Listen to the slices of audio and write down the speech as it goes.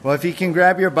Well, if you can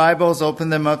grab your Bibles, open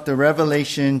them up to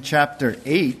Revelation chapter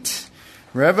 8.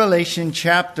 Revelation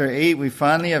chapter 8, we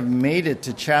finally have made it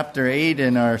to chapter 8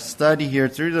 in our study here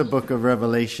through the book of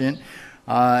Revelation.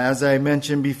 As I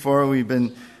mentioned before, we've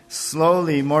been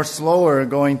slower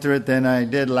going through it than I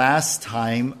did last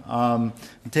time.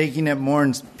 Taking it more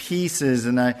in pieces,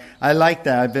 and I like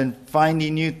that. I've been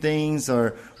finding new things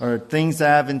or things I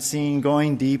haven't seen,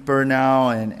 going deeper now,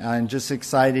 and I'm just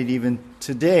excited even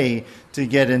today to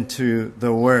get into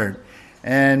the Word.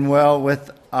 And well, with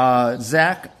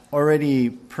Zach already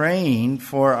praying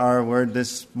for our Word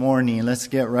this morning, let's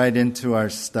get right into our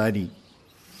study.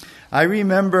 I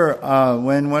remember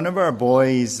when one of our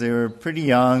boys, they were pretty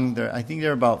young, I think they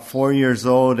were about 4 years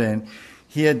old, and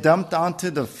he had dumped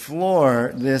onto the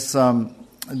floor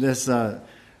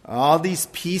all these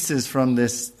pieces from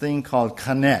this thing called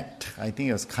Connect. I think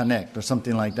it was Connect or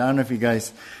something like that. I don't know if you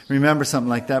guys remember something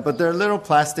like that, but they're little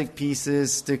plastic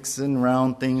pieces, sticks and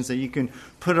round things that you can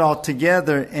put all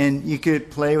together and you could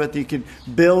play with. You could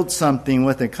build something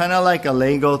with it, kind of like a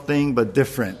Lego thing, but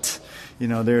different. You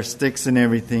know, there are sticks and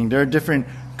everything. There are different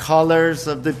colors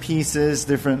of the pieces,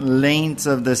 different lengths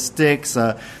of the sticks.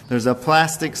 There's a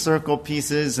plastic circle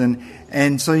pieces,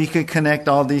 and so you could connect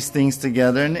all these things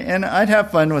together. And I'd have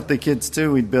fun with the kids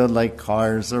too. We'd build like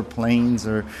cars or planes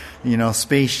or,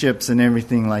 spaceships and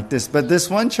everything like this. But this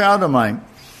one child of mine,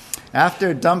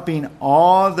 after dumping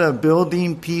all the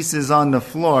building pieces on the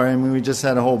floor, I mean, we just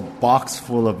had a whole box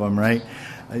full of them, right?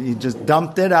 He just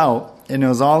dumped it out, and it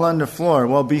was all on the floor.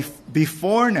 Well,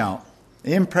 before now,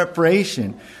 in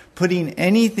preparation, putting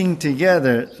anything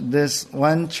together, this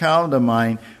one child of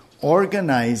mine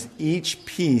organized each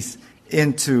piece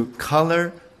into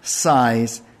color,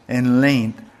 size, and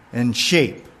length, and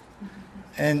shape.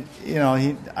 And,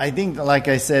 I think, like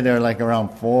I said, they're like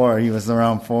around 4. He was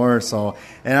around 4 or so.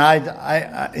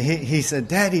 And he said,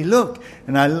 "Daddy, look."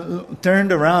 And I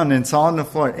turned around and saw on the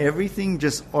floor everything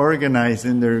just organized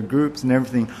in their groups and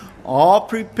everything, all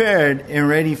prepared and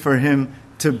ready for him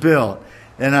to build.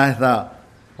 And I thought,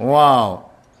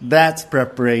 wow, that's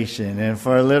preparation. And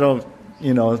for a little,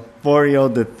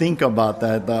 4-year-old to think about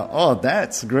that, I thought, oh,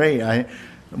 that's great.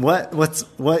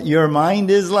 What your mind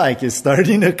is like is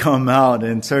starting to come out.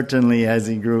 And certainly as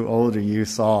he grew older, you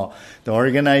saw the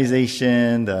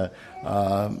organization, the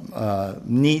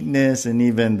neatness, and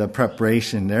even the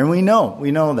preparation there. And we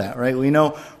know that, right? We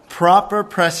know proper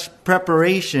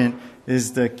preparation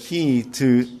is the key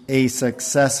to a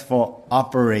successful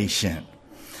operation.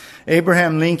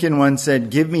 Abraham Lincoln once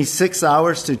said, "Give me 6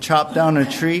 hours to chop down a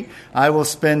tree. I will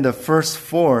spend the first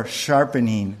 4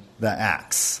 sharpening the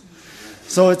axe."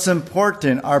 So it's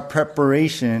important, our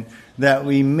preparation that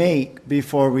we make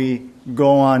before we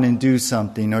go on and do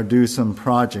something or do some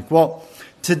project. Well,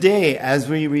 today, as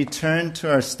we return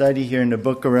to our study here in the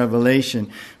book of Revelation,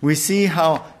 we see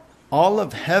how all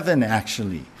of heaven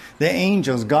actually, the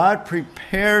angels, God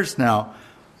prepares now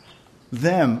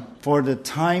them for the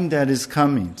time that is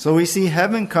coming. So we see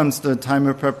heaven comes to a time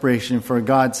of preparation for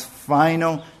God's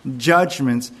final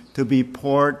judgments to be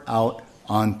poured out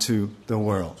onto the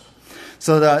world.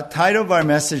 So the title of our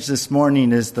message this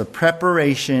morning is The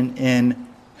Preparation in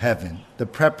Heaven. The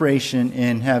Preparation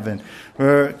in Heaven.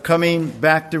 We're coming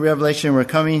back to Revelation. We're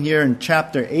coming here in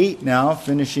chapter 8 now,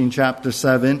 finishing chapter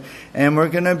 7. And we're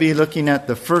going to be looking at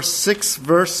the first 6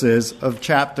 verses of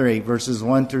chapter 8, verses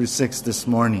 1 through 6 this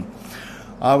morning.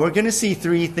 We're going to see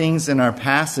 3 things in our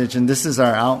passage, and this is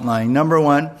our outline. Number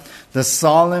 1, the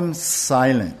solemn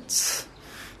silence.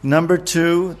 Number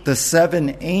 2, the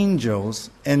 7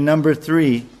 angels. And number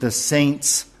 3, the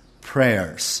saints'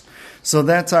 prayers. So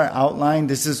that's our outline.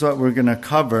 This is what we're going to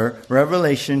cover.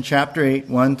 Revelation chapter 8,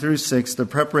 1 through 6, the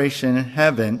preparation in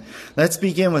heaven. Let's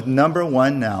begin with number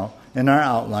 1 now in our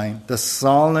outline, the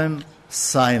solemn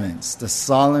silence. The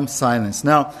solemn silence.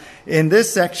 Now, in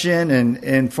this section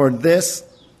and for this,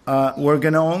 we're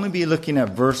going to only be looking at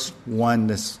verse 1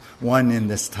 in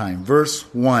this time. Verse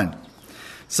 1.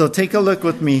 So take a look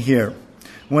with me here.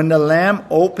 When the Lamb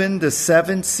opened the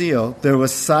 7th seal, there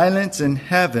was silence in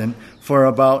heaven for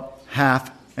about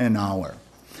half an hour.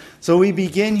 So we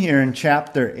begin here in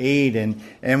chapter 8,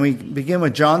 and we begin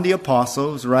with John the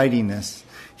Apostle who's writing this.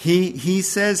 He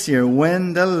says here,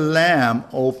 when the Lamb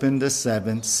opened the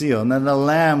 7th seal. Now the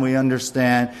Lamb, we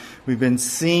understand, we've been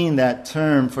seeing that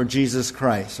term for Jesus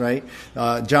Christ, right?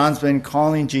 John's been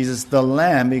calling Jesus the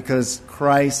Lamb because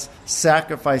Christ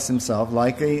sacrificed himself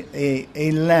like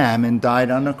a lamb and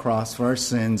died on the cross for our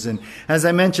sins. And as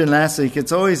I mentioned last week,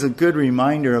 it's always a good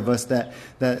reminder of us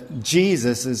that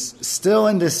Jesus is still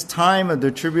in this time of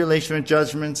the tribulation of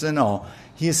judgments and all.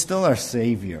 He is still our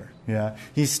Savior. Yeah,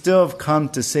 he still have come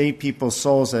to save people's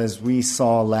souls, as we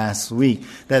saw last week,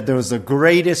 that there was the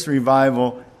greatest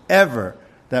revival ever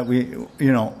that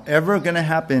ever going to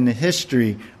happen in the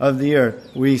history of the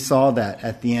earth. We saw that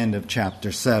at the end of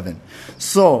chapter 7.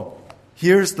 So,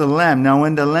 here's the Lamb. Now,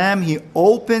 when the Lamb, he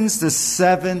opens the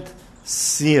seventh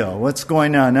seal. What's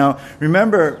going on? Now,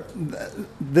 remember,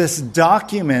 this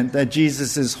document that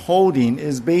Jesus is holding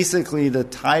is basically the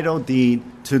title deed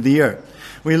to the earth.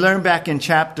 We learned back in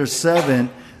chapter 7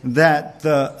 that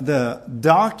the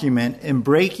document in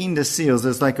breaking the seals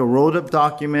is like a rolled up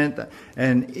document,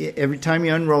 and every time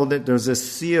you unrolled it, there's a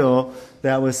seal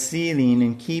that was sealing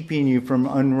and keeping you from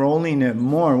unrolling it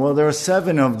more. Well, there are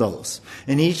 7 of those.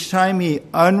 And each time he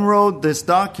unrolled this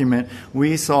document,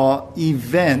 we saw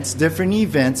different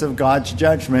events of God's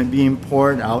judgment being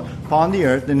poured out upon the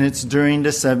earth, and it's during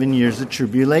the 7 years of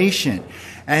tribulation.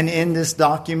 And in this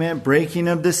document, breaking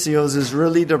of the seals is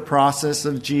really the process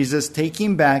of Jesus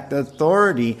taking back the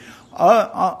authority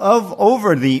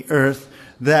over the earth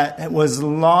that was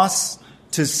lost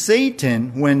to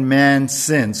Satan when man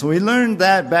sinned. So we learned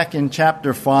that back in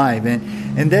chapter 5.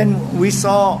 And then we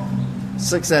saw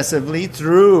successively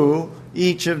through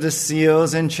each of the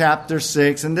seals in chapter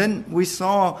 6. And then we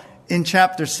saw in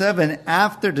chapter 7,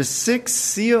 after the 6th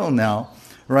seal now,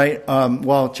 right?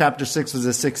 Chapter 6 was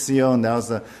the 6th seal, and that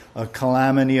was a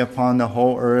calamity upon the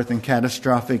whole earth and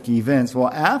catastrophic events. Well,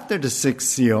 after the 6th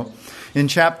seal, in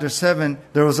chapter 7,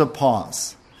 there was a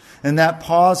pause. And that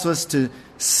pause was to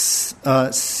send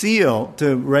out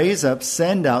the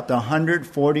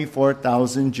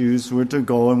 144,000 Jews who were to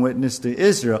go and witness to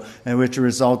Israel, and which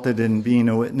resulted in being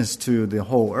a witness to the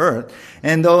whole earth.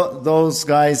 And those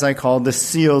guys I call the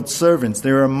sealed servants.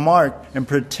 They were marked and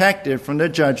protected from the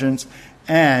judgments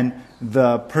and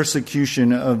the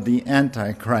persecution of the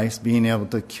Antichrist, being able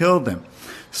to kill them.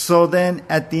 So then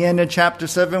at the end of chapter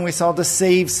 7, we saw the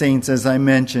saved saints, as I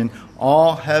mentioned,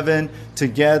 all heaven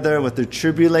together with the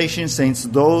tribulation saints,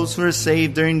 those who are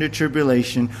saved during the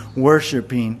tribulation,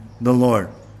 worshiping the Lord.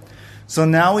 So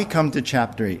now we come to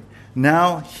chapter 8.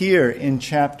 Now here in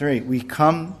chapter 8, we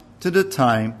come to the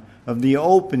time of the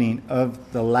opening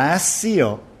of the last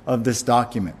seal of this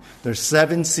document. There's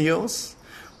 7 seals.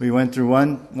 We went through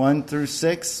 1 through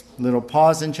 6, little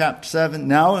pause in chapter 7.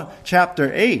 Now,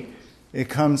 chapter 8, it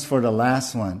comes for the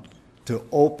last one to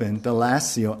open the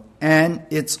last seal, and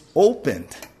it's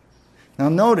opened. Now,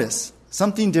 notice,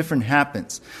 something different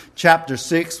happens. Chapter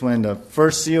 6, when the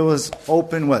first seal was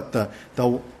opened, the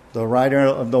rider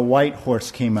of the white horse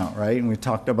came out, right? And we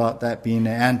talked about that being the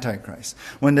Antichrist.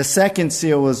 When the second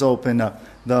seal was opened up,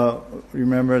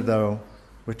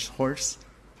 which horse?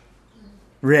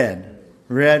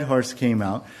 Red horse came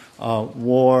out,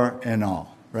 war and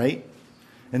all, right?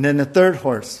 And then the third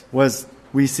horse was,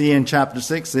 we see in chapter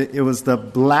 6, it was the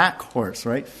black horse,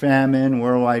 right? Famine,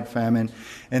 worldwide famine.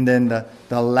 And then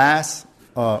the last,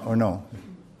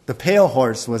 the pale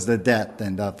horse was the death,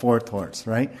 and the fourth horse,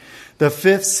 right? The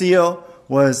fifth seal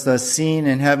was the scene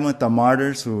in heaven with the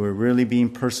martyrs who were really being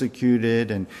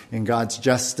persecuted, and God's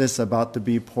justice about to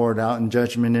be poured out in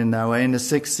judgment in that way. And the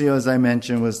sixth seal, as I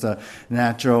mentioned, was the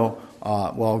natural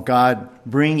God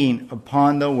bringing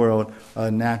upon the world a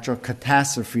natural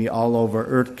catastrophe all over,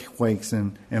 earthquakes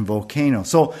and volcanoes.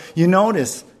 So you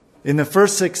notice in the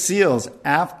first 6 seals,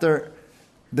 after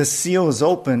the seal is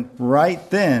opened, right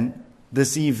then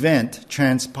this event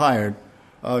transpired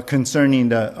concerning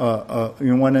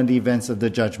one of the events of the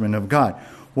judgment of God.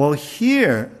 Well,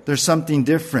 here there's something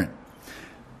different.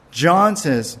 John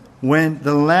says, when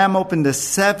the Lamb opened the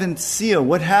 7th seal,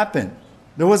 what happened?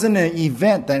 There wasn't an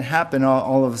event that happened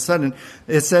all of a sudden.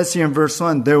 It says here in verse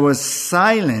 1, there was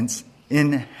silence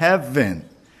in heaven.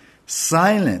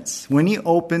 Silence. When he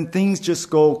opened, things just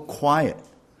go quiet.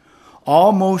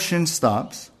 All motion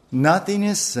stops. Nothing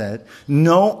is said.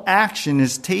 No action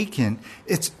is taken.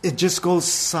 It just goes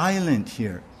silent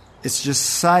here. It's just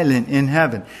silent in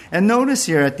heaven. And notice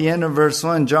here at the end of verse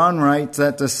 1, John writes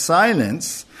that the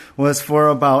silence was for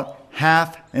about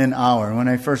half an hour. When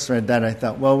I first read that, I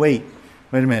thought, well, wait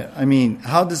a minute. I mean,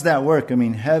 how does that work? I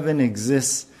mean, heaven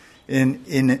exists in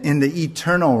the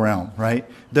eternal realm, right?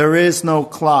 There is no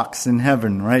clocks in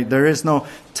heaven, right? There is no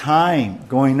time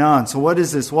going on. So what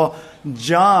is this? Well,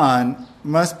 John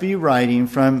must be writing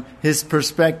from his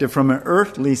perspective, from an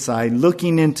earthly side,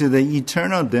 looking into the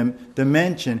eternal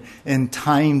dimension, and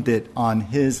timed it on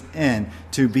his end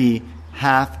to be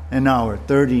half an hour,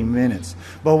 30 minutes.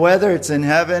 But whether it's in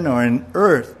heaven or in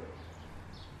earth,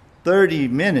 30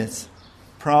 minutes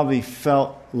probably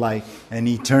felt like an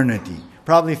eternity.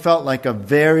 Probably felt like a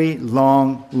very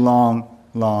long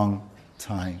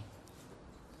time.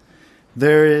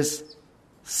 There is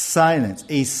silence,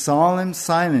 a solemn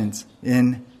silence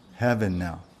in heaven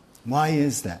now. Why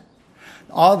is that?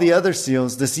 All the other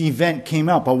seals, this event came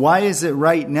out. But why is it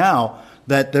right now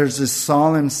that there's this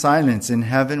solemn silence in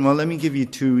heaven? Well, let me give you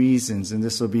 2 reasons, and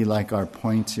this will be like our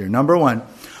points here. Number 1,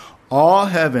 all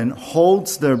heaven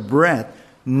holds their breath,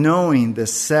 knowing the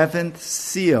 7th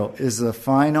seal is the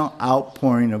final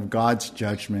outpouring of God's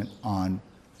judgment on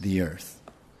the earth.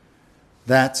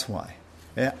 That's why.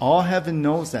 All heaven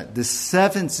knows that. The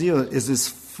 7th seal is this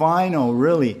final,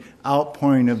 really,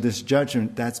 outpouring of this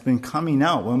judgment that's been coming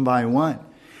out one by one.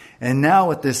 And now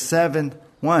with this 7th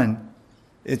one,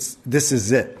 this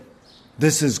is it.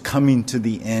 This is coming to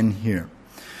the end here.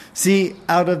 See,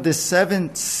 out of the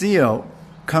 7th seal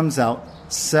comes out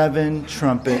 7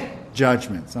 trumpet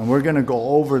judgments. And we're going to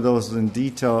go over those in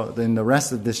detail in the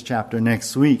rest of this chapter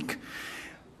next week.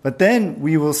 But then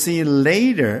we will see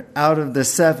later, out of the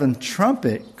 7th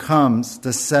trumpet comes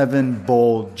the 7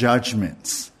 bowl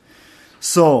judgments.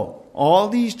 So all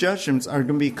these judgments are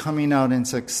going to be coming out in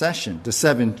succession. The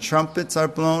 7 trumpets are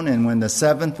blown, and when the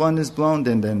 7th one is blown,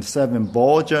 then the 7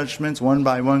 bowl judgments, one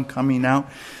by one, coming out.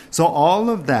 So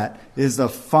all of that is the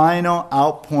final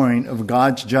outpouring of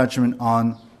God's judgment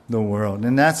on the world.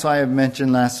 And that's why I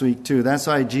mentioned last week too. That's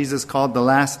why Jesus called the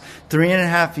last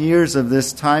 3.5 years of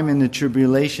this time in the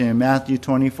tribulation in Matthew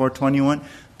 24:21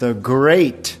 the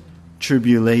Great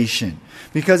Tribulation.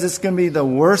 Because it's going to be the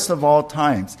worst of all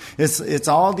times. It's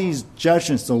all these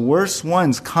judgments, the worst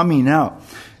ones coming out.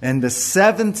 And the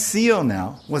 7th seal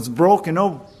now, what's broken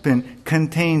open,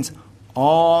 contains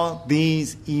all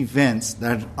these events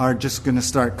that are just going to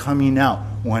start coming out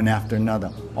one after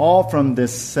another. All from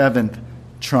this 7th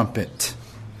trumpet,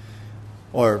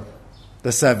 or the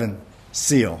 7th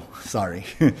seal, sorry.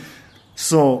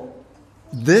 So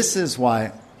this is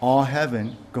why all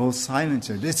heaven goes silent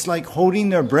here. It's like holding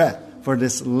their breath for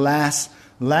this last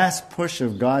push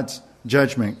of God's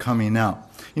judgment coming out.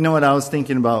 You know what I was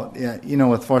thinking about,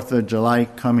 with 4th of July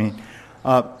coming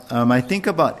up, I think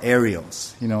about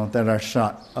aerials, that are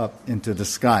shot up into the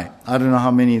sky. I don't know how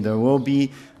many there will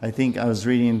be. I think I was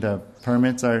reading the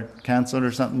permits are canceled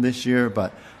or something this year,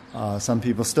 but some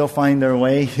people still find their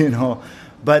way,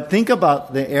 But think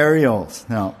about the aerials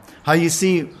now. How you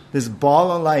see this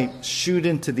ball of light shoot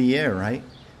into the air, right?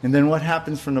 And then what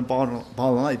happens from the ball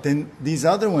of light? Then these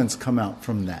other ones come out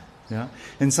from that. Yeah.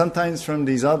 And sometimes from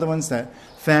these other ones that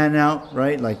fan out,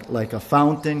 right? Like a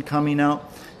fountain coming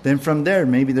out. Then from there,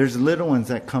 maybe there's little ones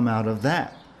that come out of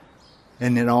that.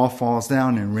 And it all falls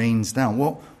down and rains down.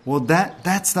 Well,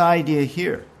 that's the idea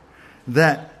here.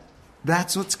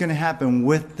 That's what's going to happen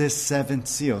with this 7th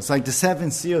seal. It's like the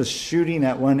 7th seal is shooting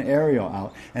at one aerial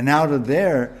out. And out of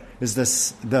there is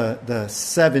the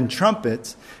 7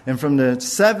 trumpets. And from the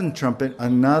 7th trumpet,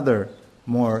 another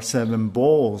more 7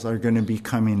 bowls are going to be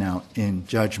coming out in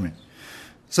judgment.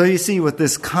 So you see, with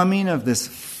this coming of this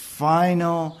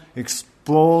final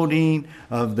exploding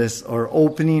of this, or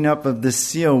opening up of the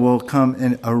seal, will come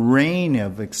in a rain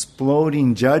of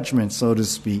exploding judgment, so to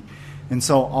speak. And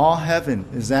so all heaven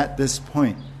is at this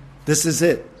point. This is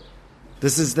it.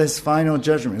 This is this final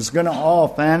judgment. It's going to all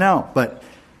fan out, but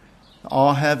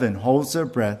all heaven holds their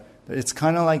breath. It's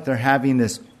kind of like they're having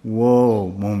this whoa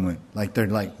moment. Like they're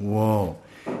like, whoa.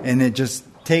 And it just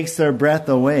takes their breath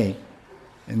away.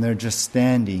 And they're just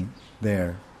standing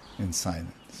there in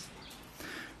silence.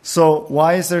 So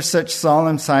why is there such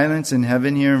solemn silence in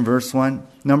heaven here in verse 1?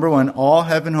 Number 1, all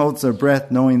heaven holds their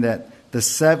breath, knowing that the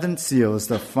 7th seal is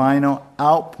the final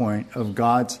outpouring of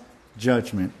God's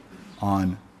judgment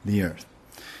on the earth.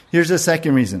 Here's the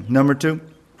second reason. Number 2,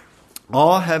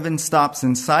 all heaven stops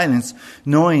in silence,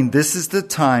 knowing this is the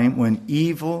time when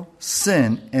evil,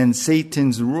 sin, and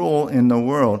Satan's rule in the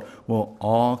world will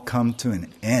all come to an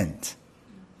end.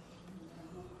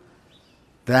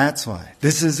 That's why.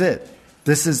 This is it.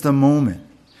 This is the moment.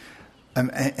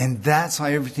 And that's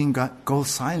why everything goes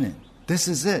silent. This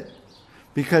is it.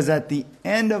 Because at the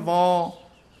end of all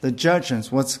the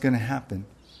judgments, what's going to happen?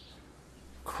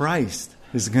 Christ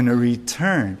is going to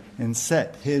return and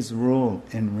set his rule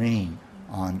and reign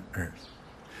on earth.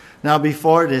 Now,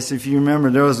 before this, if you remember,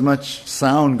 there was much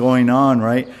sound going on,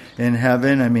 right, in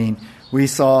heaven. I mean, we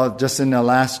saw just in the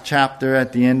last chapter,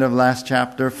 at the end of last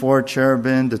chapter, 4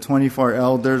 cherubim, the 24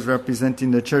 elders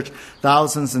representing the church,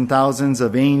 thousands and thousands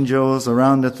of angels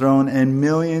around the throne, and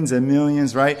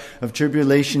millions, right, of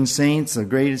tribulation saints, the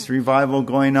greatest revival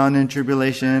going on in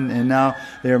tribulation, and now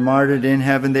they're martyred in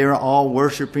heaven. They were all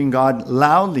worshiping God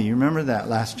loudly. You remember that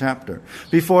last chapter.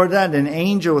 Before that, an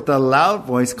angel with a loud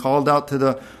voice called out to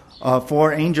the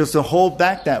 4 angels to hold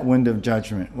back that wind of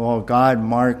judgment. Well, God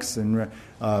marks and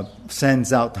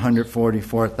sends out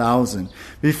 144,000.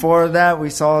 Before that, we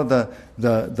saw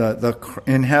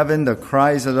in heaven the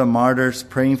cries of the martyrs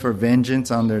praying for vengeance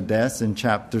on their deaths in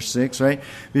chapter 6, right?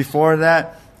 Before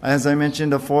that, as I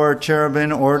mentioned, the 4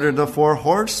 cherubim ordered the 4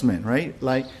 horsemen, right?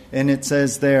 And it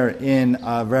says there in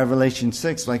Revelation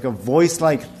 6, like a voice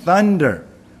like thunder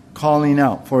calling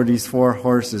out for these 4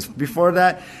 horses. Before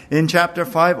that, in chapter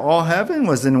 5, all heaven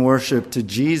was in worship to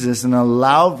Jesus in a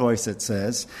loud voice, it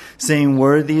says, saying,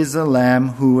 "Worthy is the Lamb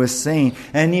who was slain."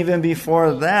 And even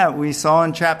before that, we saw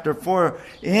in chapter 4,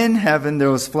 in heaven there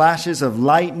was flashes of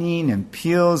lightning and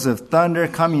peals of thunder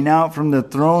coming out from the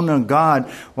throne of God,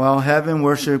 while heaven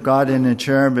worshiped God, and the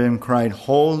cherubim cried,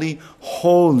 "Holy,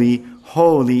 holy,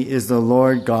 holy is the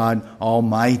Lord God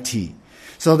Almighty."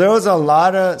 So there was a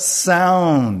lot of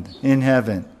sound in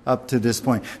heaven up to this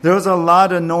point. There was a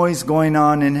lot of noise going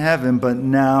on in heaven, but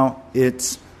now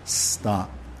it's stopped.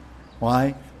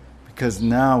 Why? Because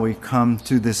now we come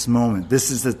to this moment. This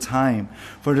is the time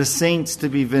for the saints to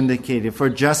be vindicated, for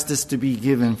justice to be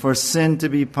given, for sin to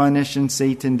be punished and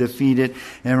Satan defeated.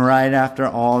 And right after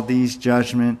all these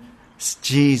judgments,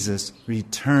 Jesus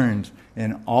returns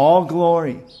in all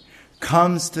glory,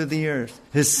 comes to the earth.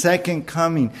 His second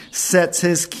coming sets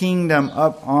his kingdom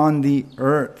up on the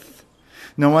earth.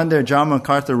 No wonder John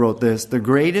MacArthur wrote this: "The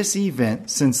greatest event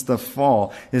since the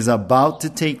fall is about to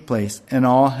take place, and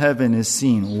all heaven is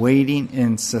seen, waiting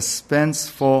in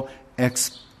suspenseful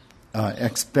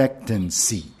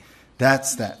expectancy."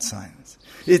 That's that silence.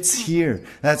 It's here.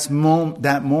 That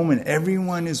moment.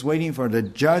 Everyone is waiting for the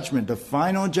judgment, the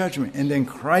final judgment, and then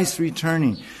Christ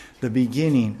returning, the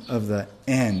beginning of the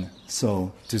end,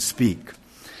 so to speak.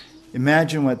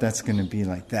 Imagine what that's going to be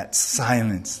like, that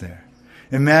silence there.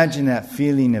 Imagine that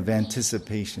feeling of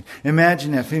anticipation.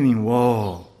 Imagine that feeling,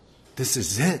 whoa, this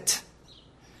is it.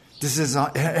 This is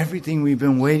everything we've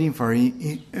been waiting for.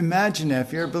 Imagine that.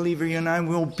 If you're a believer, you and I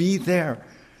will be there.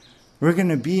 We're going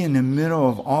to be in the middle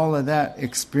of all of that,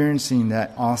 experiencing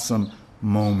that awesome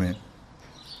moment.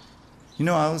 You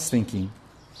know, I was thinking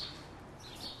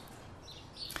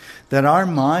that our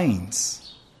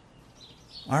minds,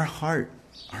 our heart,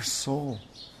 our soul,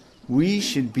 we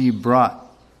should be brought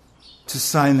to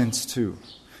silence too.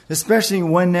 Especially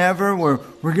whenever we're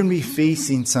going to be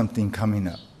facing something coming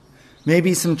up.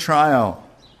 Maybe some trial.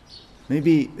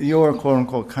 Maybe your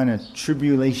quote-unquote kind of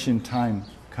tribulation time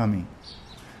coming.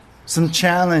 Some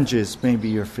challenges maybe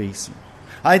you're facing.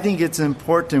 I think it's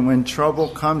important when trouble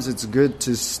comes, it's good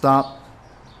to stop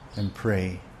and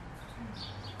pray.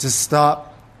 To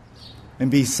stop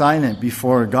and be silent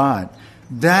before God.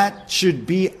 That should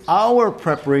be our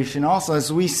preparation also,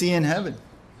 as we see in heaven.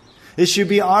 It should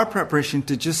be our preparation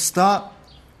to just stop,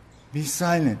 be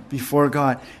silent before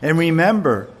God. And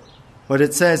remember what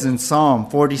it says in Psalm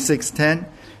 46:10,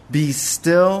 "Be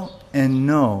still and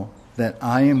know that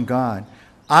I am God.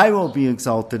 I will be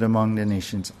exalted among the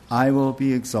nations. I will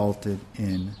be exalted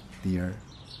in the earth."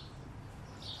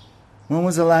 When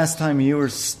was the last time you were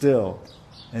still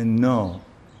and know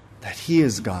that He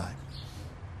is God?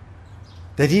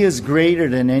 That He is greater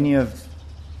than any of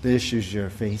the issues you're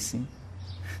facing?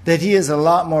 That He is a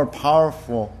lot more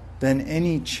powerful than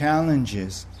any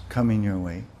challenges coming your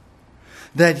way?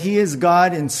 That He is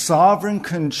God in sovereign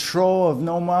control of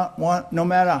no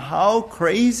matter how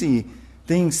crazy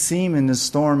things seem in the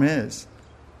storm is?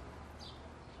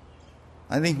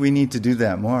 I think we need to do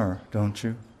that more, don't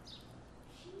you?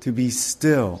 To be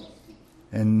still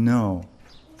and know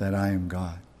that I am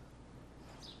God.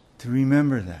 To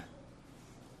remember that.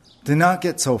 To not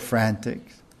get so frantic.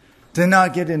 To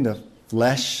not get into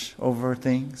flesh over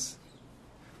things.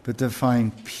 But to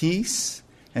find peace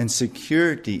and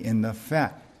security in the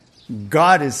fact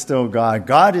God is still God.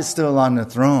 God is still on the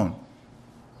throne.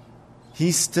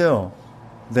 He's still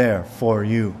there for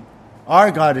you.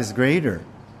 Our God is greater.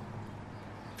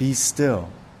 Be still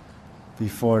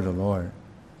before the Lord.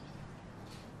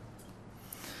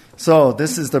 So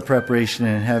this is the preparation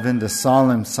in heaven, the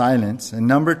solemn silence. And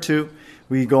number 2,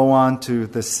 we go on to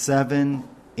the 7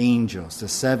 angels. The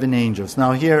 7 angels.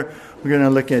 Now here we're going to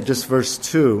look at just verse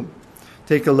 2.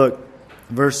 Take a look.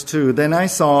 Verse 2. "Then I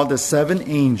saw the 7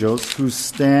 angels who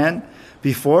stand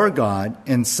before God,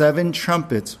 and 7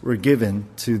 trumpets were given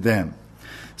to them."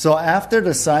 So after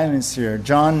the silence here,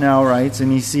 John now writes,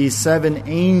 and he sees 7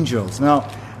 angels. Now,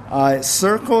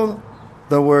 circle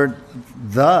the word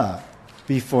 "the"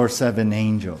 before 7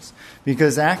 angels.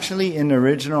 Because actually in the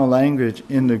original language,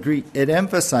 in the Greek, it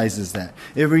emphasizes that.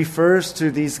 It refers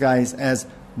to these guys as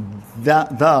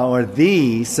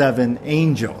the 7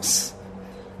 angels.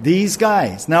 These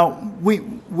guys. Now,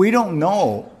 we don't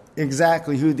know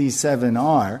exactly who these 7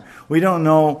 are. We don't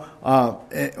know,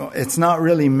 it's not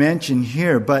really mentioned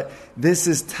here, but this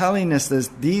is telling us that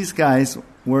these guys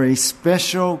were a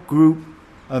special group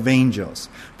of angels.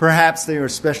 Perhaps they were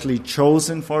specially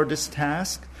chosen for this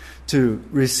task to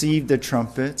receive the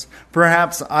trumpets.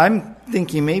 Perhaps I'm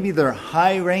thinking maybe they're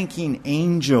high-ranking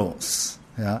angels.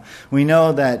 Yeah, we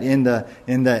know that in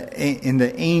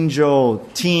the angel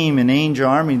team and angel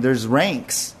army, there's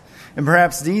ranks, and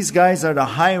perhaps these guys are the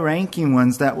high-ranking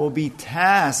ones that will be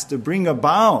tasked to bring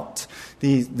about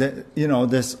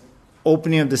this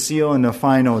opening of the seal and the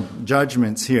final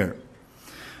judgments here.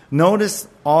 Notice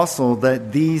also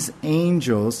that these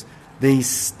angels,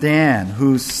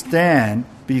 who stand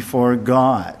before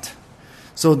God.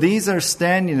 So these are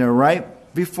standing there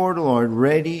right before the Lord,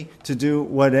 ready to do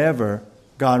whatever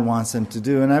God wants them to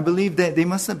do. And I believe that they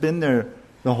must have been there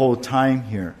the whole time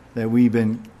here, that we've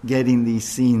been getting these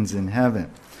scenes in heaven.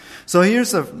 So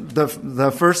here's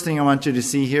the first thing I want you to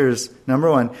see here is, number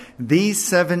 1, these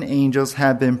 7 angels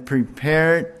have been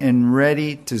prepared and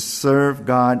ready to serve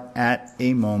God at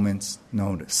a moment's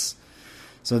notice.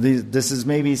 So this is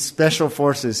maybe special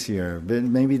forces here.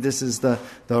 Maybe this is the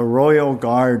royal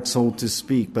guard, so to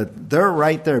speak. But they're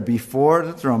right there before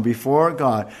the throne, before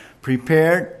God,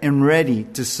 prepared and ready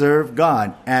to serve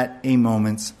God at a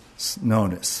moment's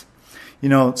notice. You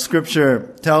know,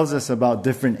 Scripture tells us about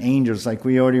different angels, like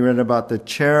we already read about the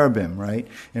cherubim, right?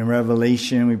 In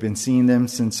Revelation, we've been seeing them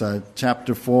since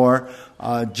chapter 4.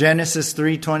 Genesis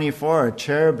 3:24, a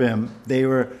cherubim, they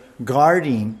were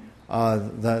guarding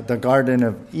the Garden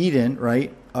of Eden,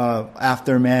 right?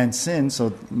 After man sinned,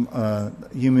 so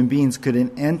human beings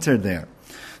couldn't enter there.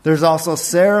 There's also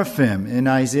seraphim in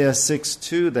Isaiah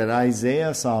 6:2 that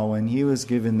Isaiah saw when he was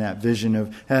given that vision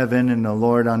of heaven and the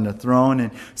Lord on the throne. And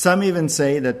some even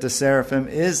say that the seraphim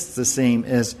is the same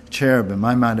as cherubim.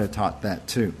 I might have taught that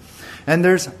too. And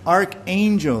there's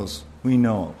archangels, we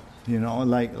know.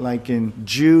 Like in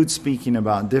Jude speaking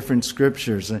about different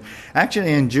scriptures. And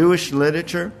actually in Jewish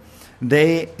literature,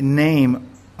 they name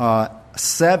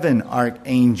 7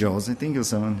 archangels. I think it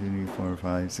was 1, 2, 3, 4,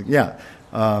 5, 6. Yeah.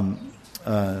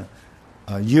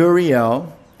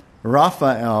 Uriel,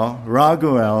 Raphael,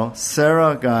 Raguel,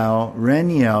 Seraphel,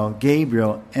 Reniel,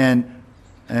 Gabriel, and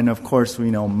of course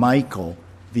we know Michael,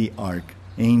 the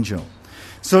archangel.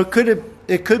 So it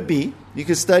could be, you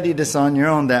could study this on your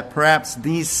own, that perhaps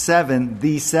these 7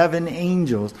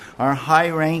 angels are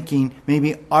high-ranking,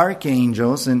 maybe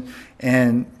archangels,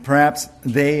 and perhaps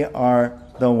they are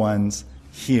the ones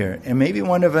here. And maybe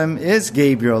one of them is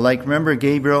Gabriel. Like, remember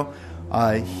Gabriel?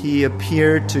 He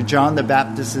appeared to John the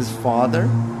Baptist's father,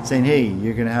 saying, hey,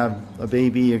 you're going to have a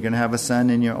baby, you're going to have a son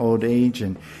in your old age.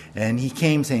 And he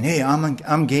came saying, hey,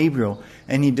 I'm Gabriel.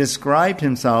 And he described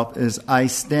himself as, I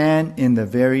stand in the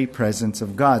very presence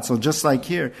of God. So just like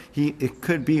here, it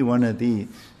could be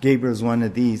Gabriel's one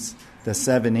of these, the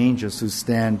 7 angels who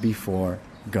stand before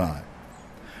God.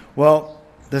 Well,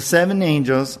 the 7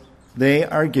 angels, they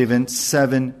are given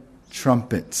 7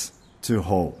 trumpets to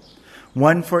hold.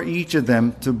 One for each of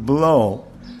them to blow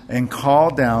and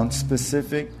call down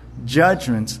specific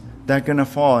judgments that are going to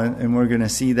fall. And we're going to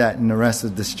see that in the rest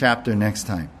of this chapter next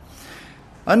time.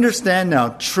 Understand now,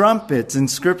 trumpets in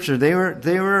Scripture, they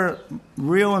were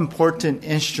real important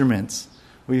instruments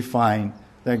we find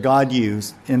that God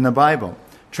used in the Bible.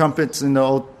 Trumpets in the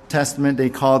Old Testament, they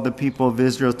called the people of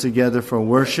Israel together for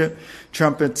worship.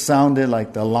 Trumpets sounded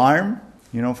like the alarm,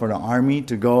 for the army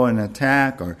to go and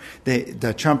attack, or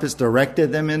the trumpets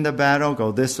directed them in the battle,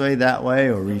 go this way, that way,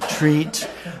 or retreat.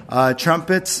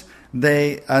 Trumpets,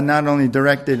 they not only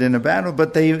directed in a battle,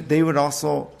 but they would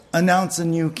also announce a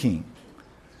new king.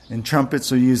 And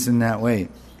trumpets were used in that way.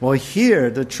 Well, here,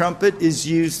 the trumpet is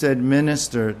used to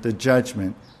administer the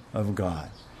judgment of God.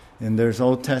 And there's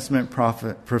Old Testament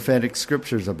prophetic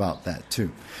scriptures about that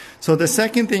too. So the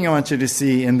second thing I want you to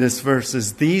see in this verse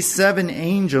is these 7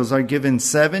 angels are given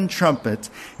 7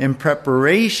 trumpets in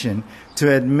preparation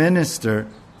to administer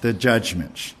the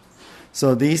judgments.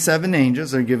 So these 7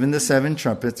 angels are given the 7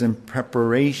 trumpets in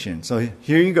preparation. So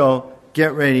here you go.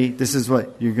 Get ready. This is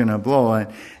what you're going to blow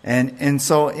on. And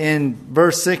so in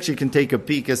verse 6, you can take a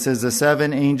peek. It says the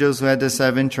 7 angels who had the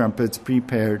 7 trumpets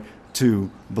prepared to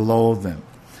blow them.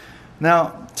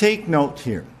 Now, take note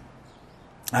here.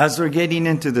 As we're getting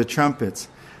into the trumpets,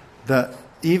 the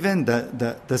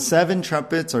 7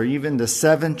 trumpets, or even the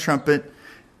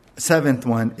 7th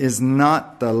one, is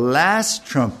not the last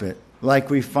trumpet, like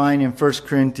we find in 1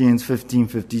 Corinthians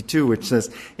 15:52, which says,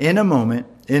 in a moment,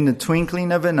 in the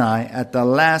twinkling of an eye, at the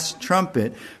last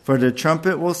trumpet. For the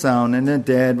trumpet will sound, and the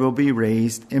dead will be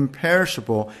raised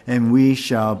imperishable, and we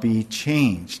shall be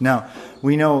changed. Now,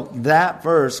 we know that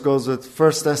verse goes with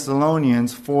 1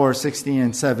 Thessalonians 4:16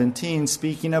 and 17,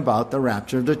 speaking about the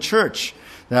rapture of the church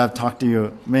that I've talked to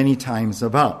you many times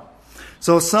about.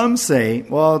 So some say,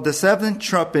 well, the seventh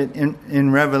trumpet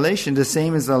in Revelation, the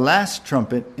same as the last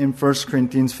trumpet in 1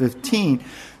 Corinthians 15.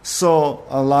 So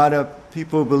a lot of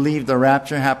people believe the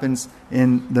rapture happens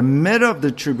in the middle of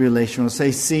the tribulation. Will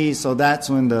say, see, so that's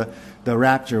when the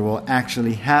rapture will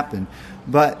actually happen.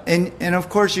 But and of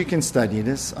course you can study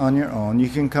this on your own. You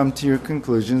can come to your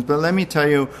conclusions. But let me tell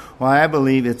you why I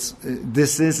believe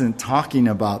this isn't talking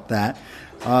about that.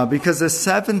 Because the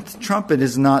seventh trumpet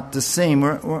is not the same.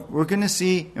 We're going to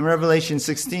see in Revelation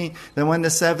 16 that when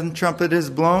the seventh trumpet is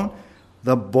blown,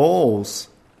 the bowls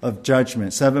of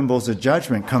judgment, 7 bowls of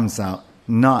judgment comes out,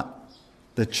 not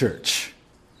the church.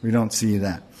 We don't see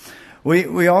that.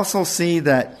 We also see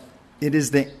that it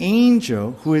is the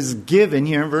angel who is given,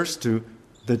 here in verse 2,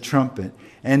 the trumpet.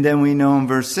 And then we know in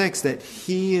verse 6 that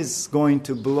he is going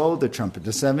to blow the trumpet.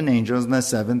 The 7 angels, and the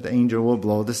 7th angel will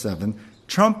blow the 7th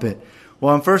trumpet.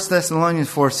 Well, in 1 Thessalonians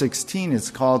 4:16, it's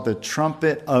called the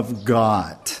trumpet of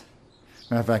God.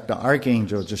 Matter of fact, the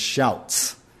archangel just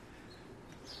shouts.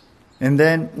 And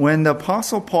then when the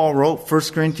Apostle Paul wrote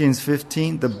 1 Corinthians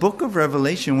 15, the book of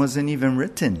Revelation wasn't even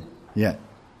written yet.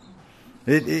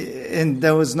 And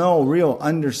there was no real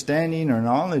understanding or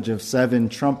knowledge of 7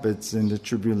 trumpets and the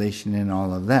tribulation and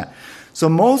all of that. So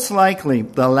most likely,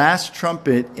 the last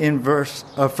trumpet in verse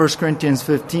 1 Corinthians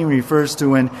 15 refers to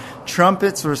when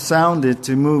trumpets were sounded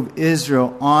to move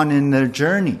Israel on in their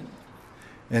journey.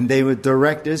 And they would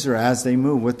direct Israel as they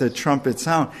move with the trumpet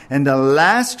sound. And the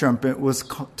last trumpet was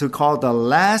to call the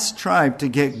last tribe to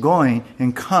get going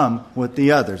and come with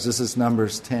the others. This is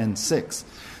Numbers 10:6.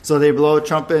 So they blow a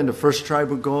trumpet, and the first tribe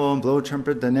would go and blow a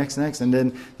trumpet, the next. And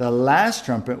then the last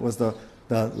trumpet was the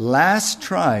last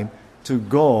tribe to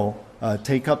go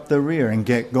take up the rear and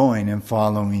get going and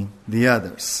following the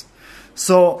others.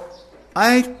 So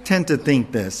I tend to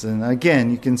think this, and again,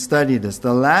 you can study this.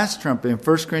 The last trumpet in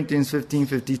 1 Corinthians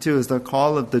 15:52 is the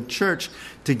call of the church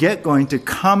to get going, to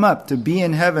come up, to be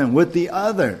in heaven with the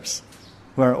others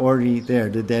who are already there,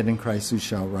 the dead in Christ who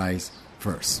shall rise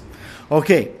first.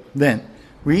 Okay, then,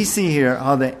 we see here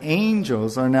how the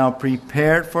angels are now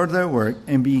prepared for their work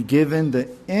and be given the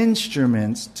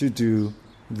instruments to do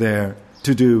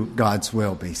God's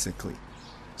will, basically.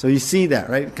 So you see that,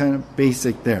 right? Kind of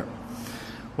basic there.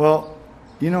 Well,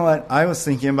 you know what? I was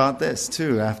thinking about this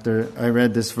too after I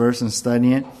read this verse and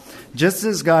studying it. Just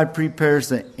as God prepares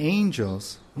the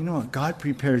angels, you know what? God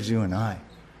prepares you and I.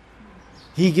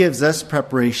 He gives us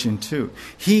preparation too.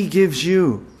 He gives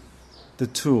you the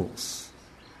tools,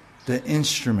 the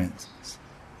instruments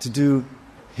to do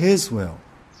His will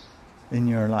in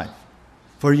your life.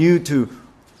 For you to,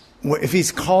 if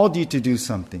He's called you to do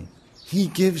something, He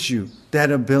gives you that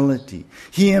ability.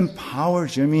 He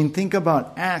empowers you. I mean, think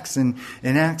about Acts. In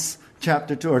Acts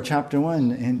chapter 2 or chapter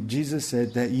 1, and Jesus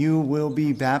said that you will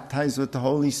be baptized with the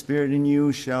Holy Spirit and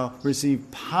you shall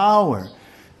receive power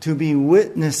to be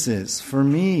witnesses for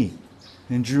me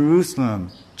in Jerusalem,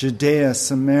 Judea,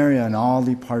 Samaria, and all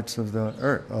the parts of the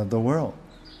earth, of the world.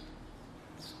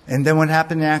 And then what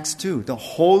happened in Acts 2? The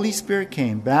Holy Spirit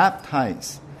came,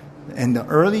 baptized. And the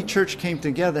early church came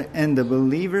together, and the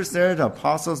believers there, the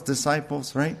apostles,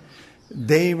 disciples, right?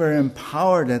 They were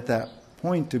empowered at that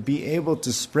point to be able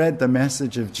to spread the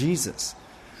message of Jesus.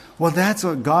 Well, that's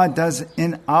what God does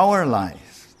in our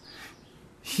life.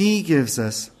 He gives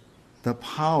us the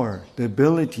power, the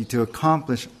ability to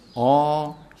accomplish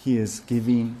all He is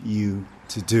giving you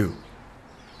to do.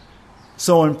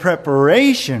 So in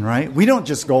preparation, right, we don't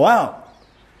just go out.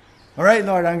 All right,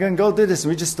 Lord, I'm going to go do this.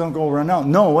 We just don't go run out.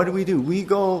 No, what do? We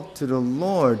go to the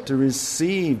Lord to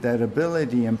receive that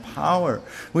ability and power.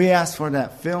 We ask for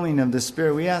that filling of the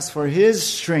Spirit. We ask for His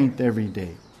strength every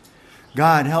day.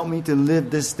 God, help me to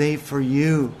live this day for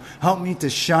You. Help me to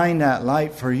shine that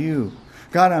light for You.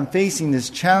 God, I'm facing this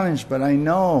challenge, but I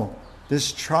know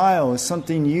this trial is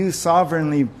something You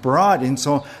sovereignly brought. And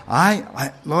so,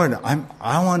 Lord,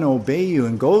 I want to obey You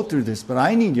and go through this, but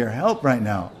I need Your help right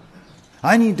now.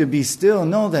 I need to be still,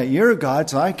 know that You're God,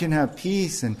 so I can have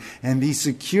peace and be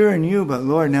secure in You. But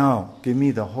Lord, now give me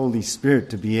the Holy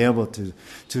Spirit to be able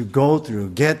to go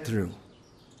through, get through.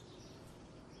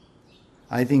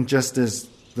 I think just as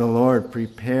the Lord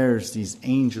prepares these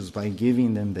angels by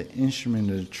giving them the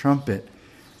instrument of the trumpet,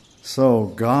 so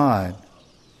God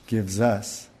gives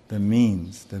us the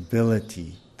means, the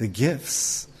ability, the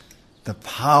gifts, the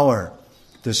power,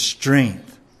 the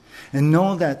strength. And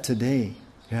know that today,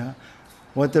 yeah.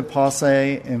 What did Paul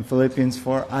say in Philippians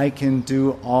 4? I can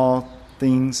do all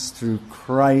things through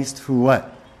Christ who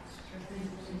what?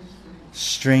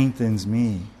 Strengthens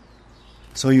me.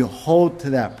 So you hold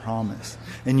to that promise.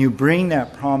 And you bring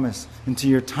that promise into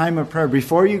your time of prayer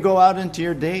before you go out into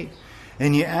your day.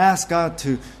 And you ask God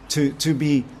to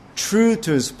be true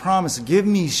to His promise. Give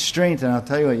me strength. And I'll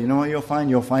tell you what, you know what you'll find?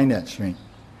 You'll find that strength.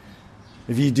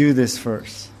 If you do this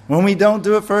first. When we don't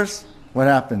do it first, what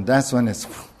happens? That's when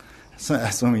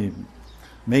we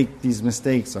make these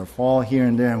mistakes or fall here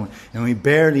and there and we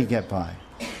barely get by.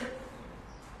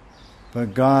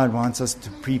 But God wants us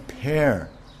to prepare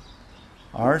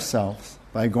ourselves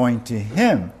by going to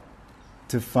Him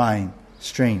to find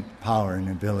strength, power, and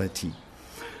ability.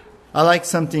 I like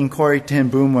something Corrie ten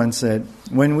Boom once said.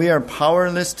 When we are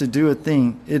powerless to do a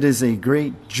thing, it is a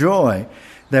great joy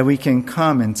that we can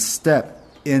come and step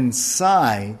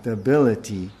inside the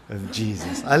ability of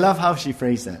Jesus. I love how she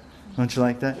phrased that. Don't you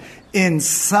like that?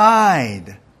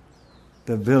 Inside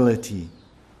the ability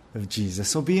of Jesus.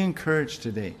 So be encouraged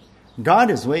today.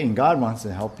 God is waiting. God wants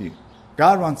to help you.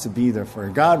 God wants to be there for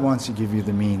you. God wants to give you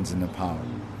the means and the power.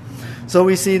 So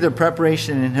we see the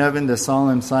preparation in heaven, the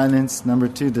solemn silence. Number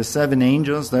 2, the 7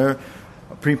 angels. They're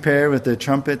prepared with the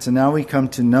trumpets. And now we come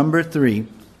to number 3,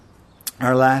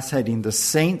 our last heading, the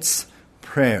saints'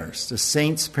 prayers. The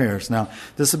saints' prayers. Now,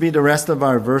 this will be the rest of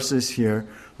our verses here,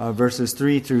 verses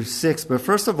 3 through 6. But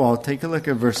first of all, take a look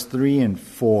at verse 3 and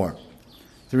 4.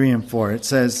 3 and 4. It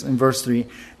says in verse 3,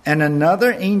 and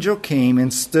another angel came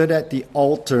and stood at the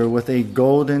altar with a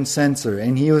golden censer,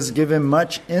 and he was given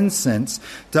much incense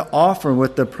to offer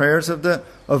with the prayers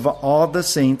of all the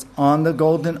saints on the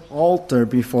golden altar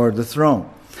before the throne.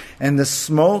 And the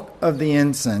smoke of the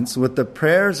incense with the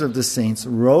prayers of the saints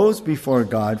rose before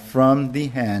God from the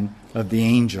hand of the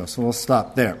angel. So we'll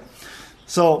stop there.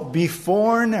 So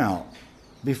before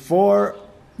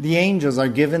the angels are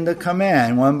given the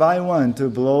command one by one to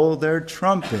blow their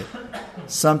trumpet,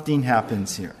 something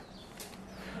happens here.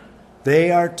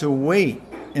 They are to wait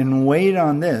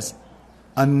on this.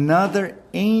 Another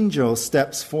angel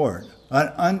steps forward.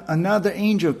 Another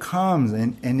angel comes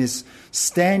and is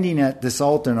standing at this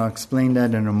altar, and I'll explain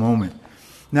that in a moment.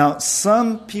 Now,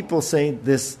 some people say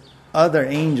this other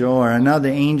angel or another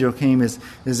angel came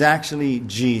is actually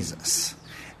Jesus.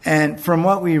 And from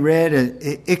what we read,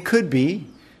 it could be.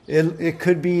 It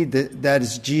could be that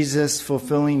is Jesus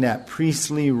fulfilling that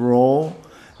priestly role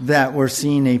that we're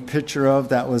seeing a picture of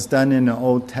that was done in the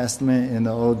Old Testament in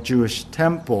the old Jewish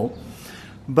temple.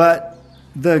 But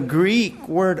the Greek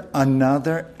word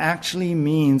another actually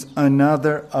means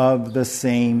another of the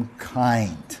same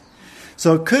kind.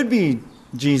 So it could be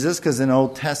Jesus, because in the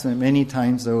Old Testament many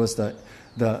times there was the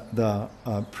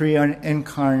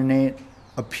pre-incarnate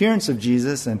appearance of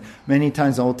Jesus, and many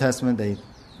times in the Old Testament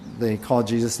they call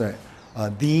Jesus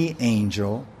the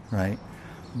angel, right?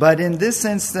 But in this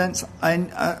instance,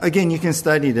 again, you can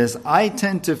study this. I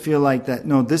tend to feel like that,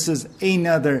 no, this is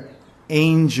another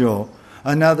angel,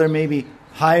 another maybe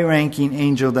high-ranking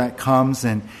angel that comes,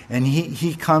 and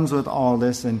he comes with all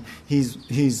this, and he's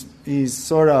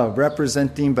sort of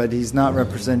representing, but he's not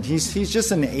representing. He's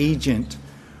just an agent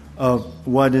of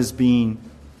what is being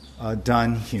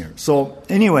done here. So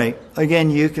anyway,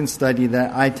 again, you can study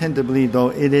that. I tend to believe, though,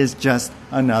 it is just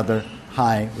another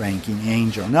high-ranking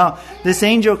angel. Now, this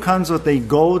angel comes with a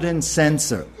golden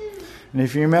censer. And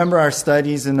if you remember our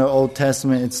studies in the Old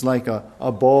Testament, it's like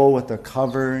a bowl with a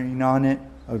covering on it,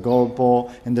 a gold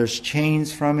bowl, and there's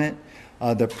chains from it.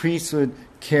 The priests would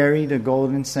carry the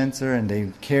golden censer, and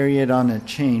they carry it on a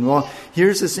chain. Well,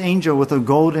 here's this angel with a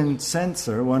golden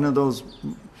censer, one of those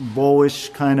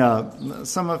bowish kind of,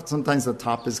 sometimes the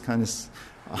top is kind of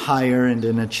higher, and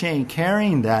then a chain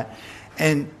carrying that.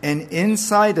 And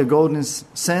inside the golden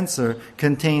censer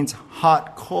contains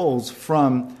hot coals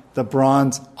from the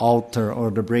bronze altar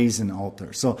or the brazen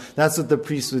altar. So that's what the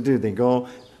priests would do.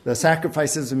 The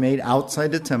sacrifices are made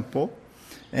outside the temple,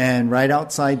 and right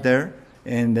outside there,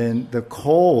 and then the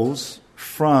coals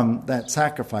from that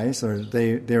sacrifice, or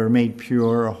they were made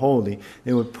pure or holy,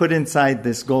 they would put inside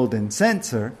this golden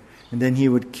censer, and then he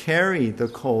would carry the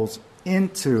coals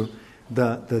into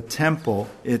the temple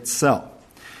itself.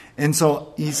 And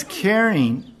so he's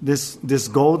carrying this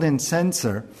golden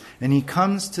censer, and he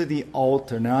comes to the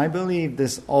altar. Now, I believe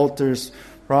this altar's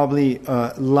probably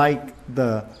like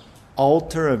the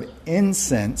altar of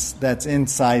incense that's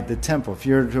inside the temple. If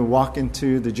you're to walk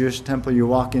into the Jewish temple, you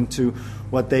walk into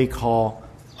what they call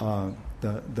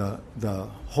the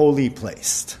holy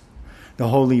place. The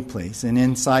holy place. And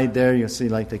inside there, you'll see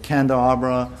like the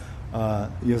candelabra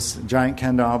giant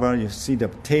candelabra, you see the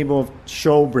table of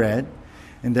showbread,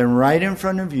 and then right in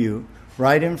front of you,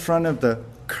 right in front of the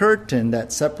curtain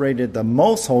that separated the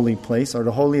most holy place, or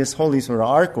the holiest holies where the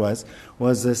ark was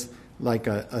this like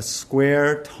a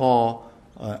square, tall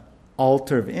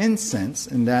altar of incense,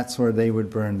 and that's where they would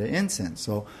burn the incense.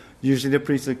 So usually the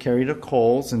priest would carry the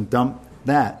coals and dump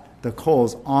the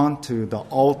coals onto the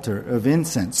altar of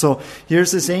incense. So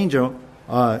here's this angel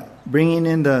bringing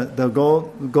in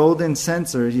the golden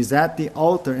censer. He's at the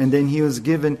altar, and then he was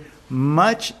given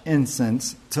much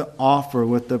incense to offer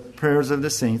with the prayers of the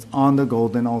saints on the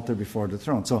golden altar before the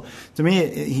throne. So to me,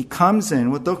 he comes in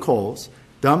with the coals,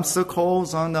 dumps the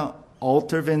coals on the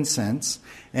altar of incense,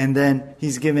 and then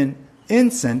he's given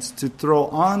incense to throw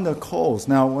on the coals.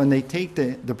 Now, when they take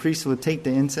the priest would take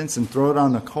the incense and throw it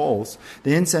on the coals,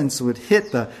 the incense would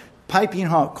hit the piping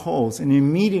hot coals and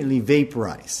immediately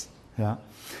vaporize. Yeah.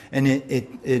 And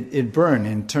it burn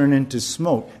and turn into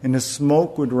smoke. And the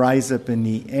smoke would rise up in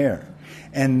the air.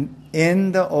 And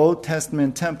in the Old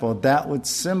Testament temple, that would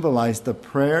symbolize the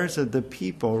prayers of the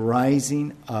people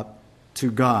rising up to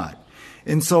God.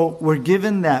 And so we're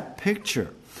given that picture.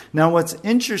 Now what's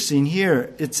interesting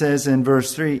here, it says in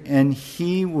verse 3, and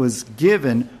he was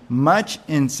given much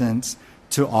incense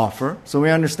to offer. So we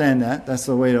understand that. That's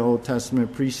the way the Old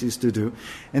Testament priests used to do.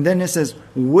 And then it says,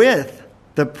 with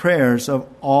the prayers of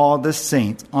all the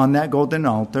saints on that golden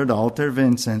altar, the altar of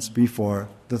incense before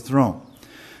the throne.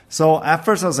 So at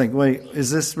first I was like, wait,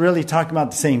 is this really talking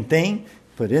about the same thing?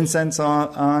 Put incense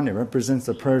on, it represents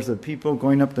the prayers of people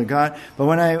going up to God. But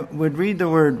when I would read the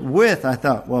word with, I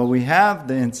thought, well, we have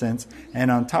the incense,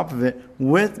 and on top of it,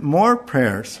 with more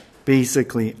prayers,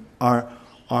 basically,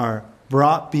 are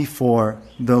brought before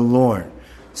the Lord.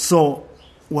 So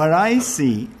what I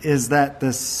see is that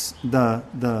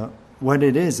what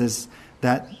it is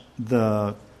that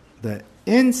the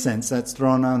incense that's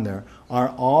thrown on there are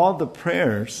all the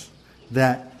prayers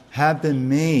that have been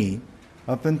made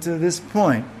up until this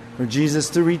point for Jesus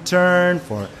to return,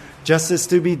 for justice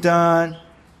to be done.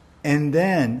 And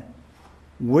then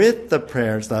with the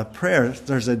prayers,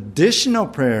 there's additional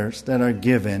prayers that are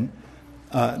given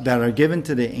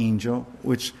to the angel,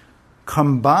 which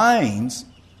combines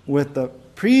with the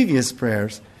previous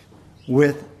prayers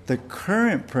with the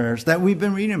current prayers that we've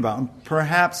been reading about, and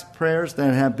perhaps prayers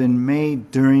that have been made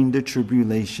during the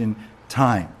tribulation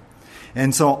time.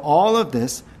 And so all of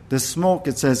this, the smoke,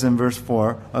 it says in verse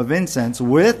 4, of incense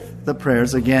with the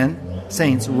prayers, again,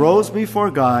 saints, rose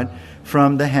before God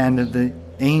from the hand of the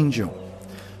angel.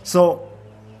 So,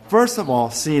 first of all,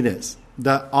 see this.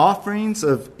 The offerings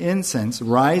of incense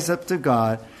rise up to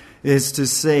God is to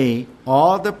say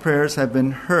all the prayers have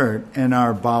been heard and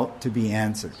are about to be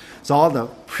answered. So all the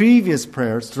previous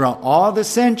prayers throughout all the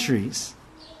centuries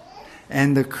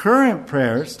and the current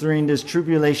prayers during this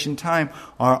tribulation time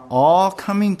are all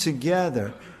coming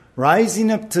together,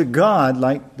 rising up to God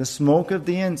like the smoke of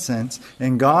the incense,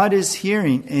 and God is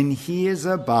hearing and he is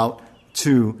about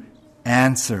to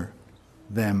answer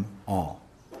them all.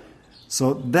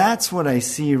 So that's what I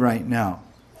see right now.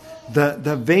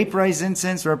 The vaporized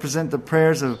incense represent the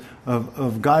prayers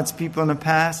of God's people in the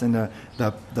past, and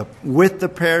the with the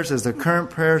prayers as the current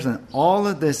prayers, and all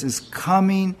of this is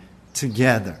coming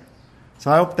together.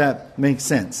 So I hope that makes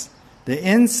sense. The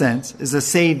incense is the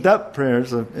saved up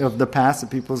prayers of the past, the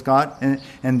people's God,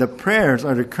 and the prayers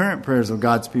are the current prayers of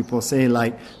God's people, say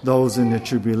like those in the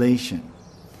tribulation.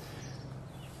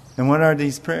 And what are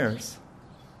these prayers?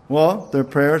 Well, they're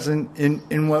prayers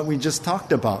in what we just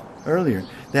talked about earlier,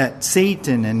 that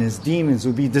Satan and his demons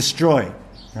would be destroyed,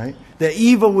 right? That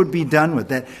evil would be done with,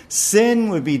 that sin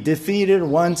would be defeated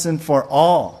once and for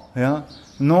all. Yeah?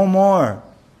 No more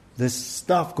this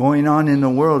stuff going on in the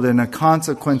world and the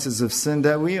consequences of sin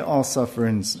that we all suffer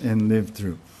and live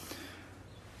through.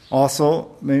 Also,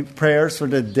 prayers for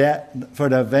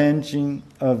the avenging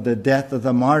of the death of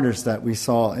the martyrs that we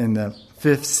saw in the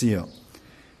fifth seal.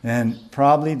 And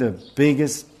probably the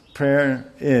biggest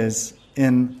prayer is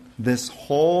in this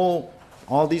whole,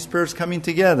 all these prayers coming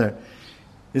together,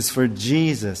 is for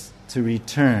Jesus to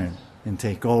return and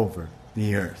take over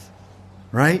the earth.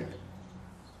 Right?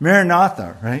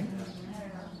 Maranatha, right?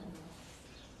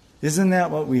 Isn't that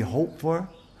what we hope for?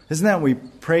 Isn't that what we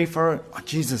pray for? Oh,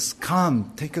 Jesus,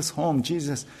 come, take us home.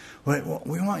 Jesus,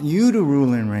 we want you to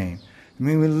rule and reign. I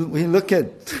mean,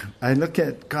 I look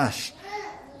at, gosh,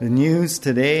 the news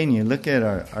today, and you look at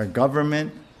our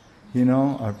government, you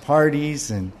know, our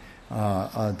parties, and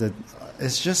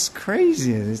it's just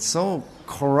crazy. It's so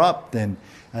corrupt, and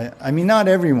I mean, not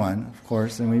everyone, of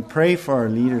course, and we pray for our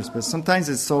leaders, but sometimes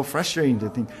it's so frustrating to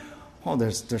think, Oh,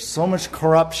 there's so much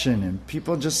corruption and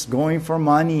people just going for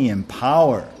money and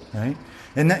power, right?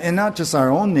 And not just our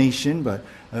own nation, but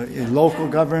local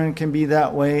government can be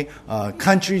that way.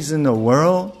 Countries in the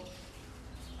world.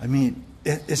 I mean,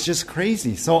 it's just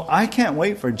crazy. So I can't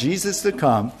wait for Jesus to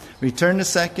come, return the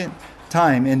second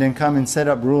time, and then come and set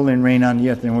up rule and reign on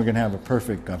the earth, and we're going to have a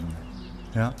perfect government.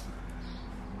 Yeah,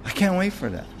 I can't wait for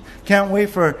that. Can't wait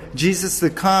for Jesus to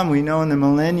come. We know in the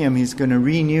millennium He's going to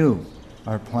renew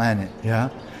our planet. Yeah,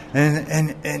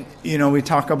 and we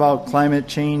talk about climate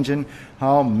change and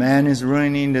how man is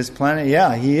ruining this planet.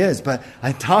 Yeah, he is. But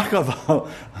I talk about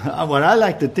what I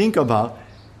like to think about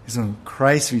is when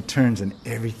Christ returns and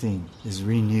everything is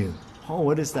renewed. Oh,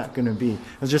 what is that going to be?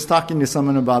 I was just talking to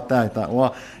someone about that. I thought,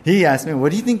 well, he asked me,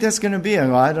 what do you think that's going to be? I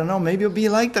go, I don't know. Maybe it'll be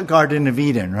like the Garden of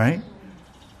Eden, right?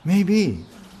 Maybe.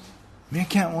 I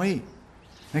can't wait.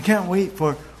 I can't wait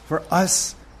for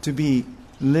us to be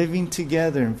living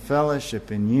together in fellowship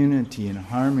and unity and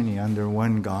harmony under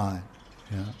one God.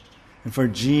 Yeah. And for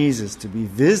Jesus to be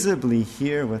visibly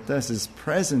here with us, His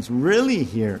presence really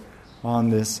here on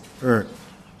this earth.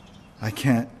 I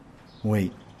can't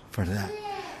wait for that.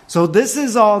 So this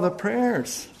is all the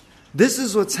prayers. This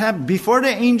is what's happened. Before the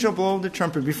angel blows the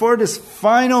trumpet, before this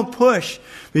final push,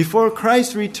 before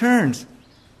Christ returns,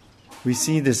 we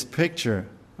see this picture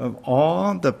of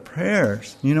all the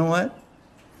prayers. You know what?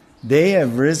 They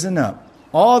have risen up.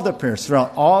 All the prayers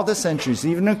throughout all the centuries,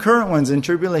 even the current ones in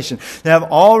tribulation, they have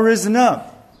all risen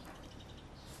up.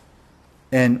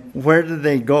 And where did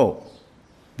they go?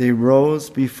 They rose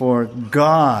before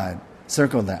God.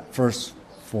 Circle that, verse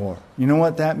 4. You know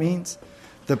what that means?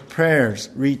 The prayers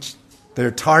reached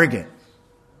their target.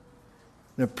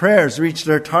 The prayers reached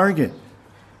their target.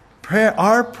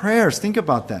 Our prayers, think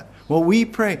about that. What we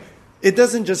pray, it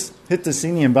doesn't just hit the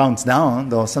ceiling and bounce down,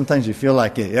 though sometimes you feel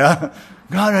like it, yeah?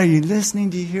 God, are you listening?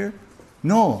 Do you hear?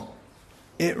 No.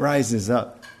 It rises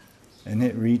up and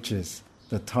it reaches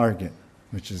the target,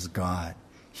 which is God.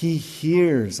 He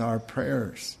hears our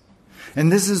prayers.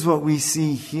 And this is what we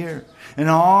see here. And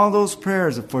all those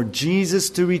prayers for Jesus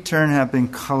to return have been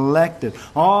collected.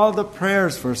 All the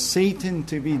prayers for Satan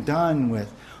to be done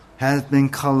with have been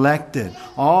collected.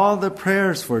 All the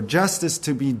prayers for justice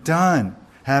to be done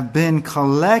have been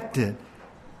collected.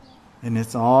 And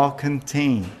it's all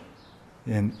contained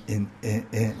in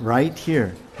right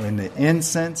here in the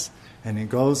incense, and it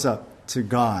goes up to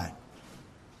God.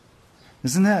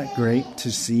 Isn't that great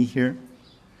to see here?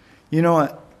 You know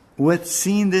what? With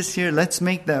seeing this here, let's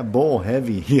make that bowl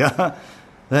heavy. Yeah,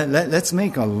 let's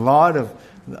make a lot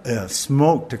of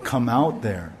smoke to come out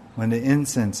there when the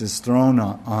incense is thrown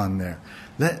on there.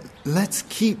 Let's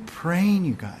keep praying,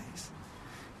 you guys.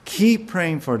 Keep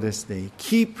praying for this day.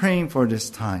 Keep praying for this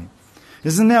time.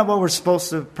 Isn't that what we're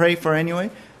supposed to pray for anyway?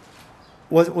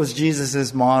 What was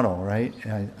Jesus' model, right?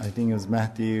 I think it was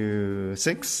Matthew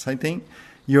 6, I think.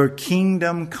 Your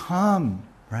kingdom come,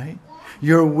 right?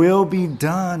 Your will be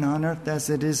done on earth as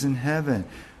it is in heaven.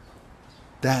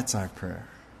 That's our prayer.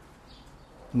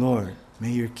 Lord,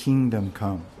 may your kingdom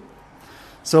come.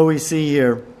 So we see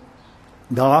here,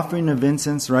 the offering of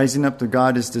incense rising up to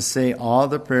God is to say all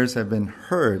the prayers have been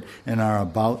heard and are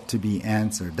about to be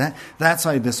answered. That's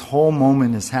why this whole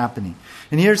moment is happening.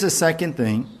 And here's the second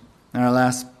thing, our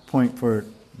last point for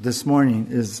this morning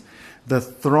is the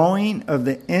throwing of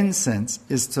the incense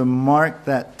is to mark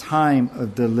that time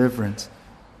of deliverance.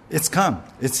 It's come.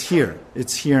 It's here.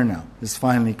 It's here now. It's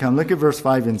finally come. Look at verse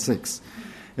 5 and 6.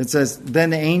 It says, Then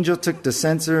the angel took the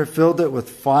censer, filled it with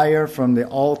fire from the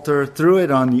altar, threw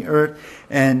it on the earth,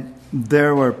 and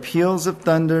there were peals of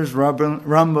thunders,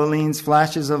 rumblings,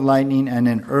 flashes of lightning, and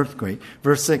an earthquake.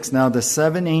 Verse 6, Now the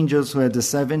 7 angels who had the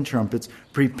 7 trumpets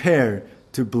prepared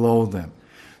to blow them.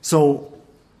 So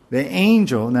the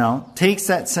angel now takes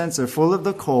that censer full of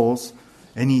the coals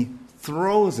and he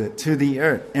throws it to the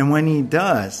earth. And when he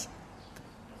does,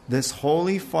 this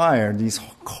holy fire, these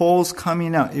coals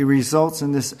coming out, it results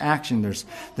in this action.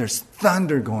 There's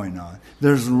thunder going on.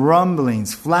 There's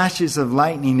rumblings, flashes of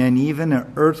lightning, and even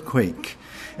an earthquake.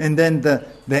 And then the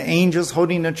angels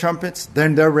holding the trumpets,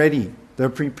 then they're ready. They're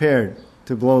prepared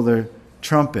to blow their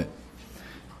trumpet.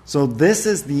 So this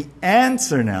is the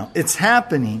answer now. It's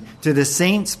happening to the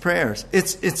saints' prayers.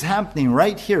 It's happening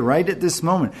right here, right at this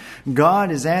moment.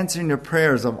 God is answering the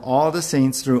prayers of all the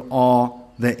saints through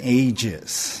all the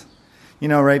ages. You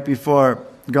know, right before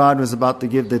God was about to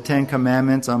give the 10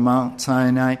 Commandments on Mount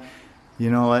Sinai, you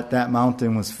know what? That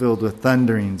mountain was filled with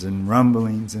thunderings and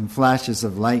rumblings and flashes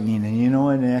of lightning. And you know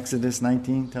what in Exodus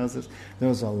 19 tells us? There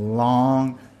was a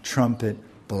long trumpet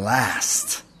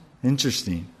blast.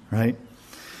 Interesting, right?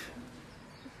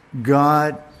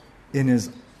 God, in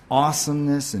His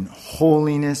awesomeness and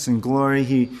holiness and glory.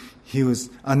 He was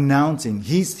announcing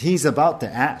he's about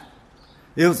to act.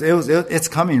 It's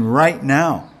coming right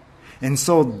now. And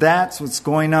so that's what's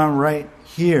going on right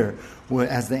here.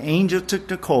 As the angel took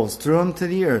the coals, threw them to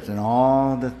the earth, and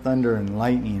all the thunder and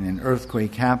lightning and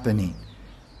earthquake happening.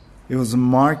 It was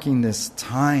marking this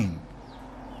time.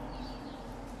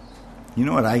 You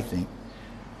know what I think?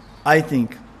 I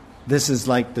think this is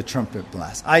like the trumpet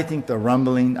blast. I think the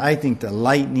rumbling, I think the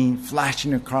lightning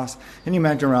flashing across. Can you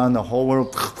imagine around the whole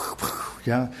world?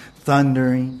 Yeah,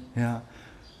 thundering, yeah.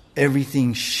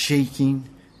 Everything shaking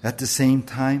at the same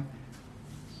time.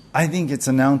 I think it's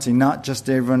announcing not just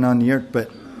to everyone on the earth, but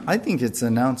I think it's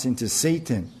announcing to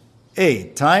Satan, hey,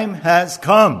 time has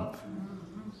come.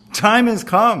 Time has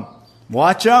come.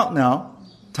 Watch out now.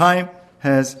 Time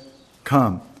has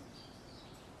come.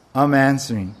 I'm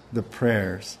answering the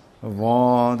prayers of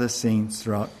all the saints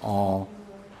throughout all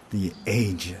the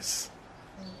ages.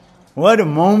 What a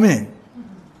moment.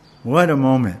 What a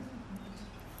moment.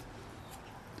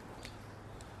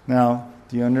 Now,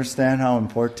 do you understand how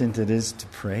important it is to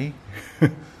pray?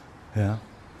 Yeah.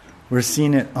 We're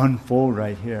seeing it unfold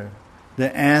right here.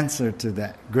 The answer to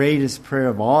that greatest prayer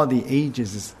of all the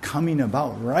ages is coming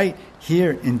about right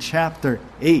here in chapter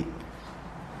 8.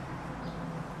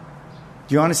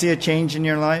 Do you want to see a change in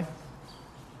your life?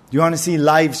 Do you want to see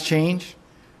lives change?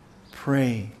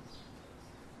 Pray.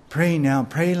 Pray now.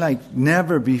 Pray like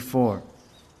never before.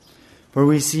 For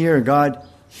we see here God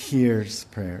hears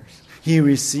prayers. He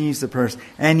receives the prayers.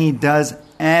 And He does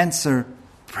answer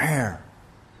prayer.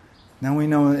 Now we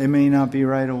know it may not be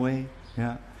right away.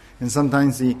 Yeah. And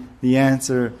sometimes the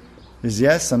answer is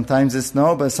yes. Sometimes it's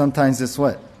no. But sometimes it's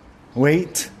what?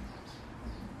 Wait.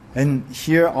 And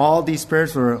here all these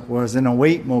prayers was in a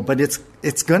wait mode. But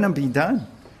it's going to be done.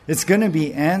 It's going to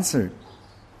be answered.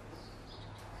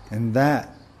 And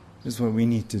that is what we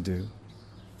need to do.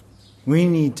 We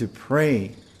need to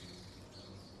pray.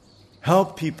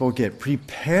 Help people get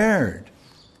prepared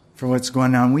for what's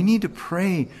going on. We need to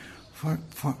pray for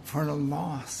the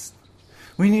lost.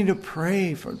 We need to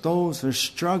pray for those who are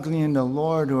struggling in the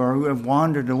Lord, who have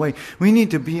wandered away. We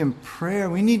need to be in prayer.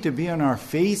 We need to be on our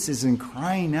faces and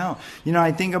crying out. You know,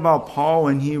 I think about Paul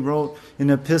when he wrote in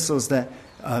epistles that,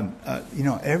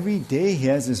 every day he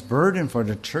has this burden for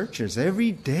the churches.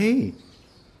 Every day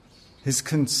his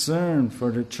concern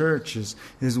for the church is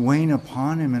weighing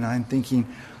upon him. And I'm thinking,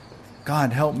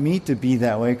 God, help me to be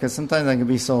that way, because sometimes I can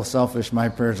be so selfish. My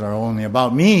prayers are only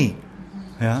about me.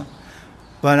 Yeah.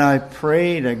 But I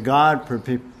pray that God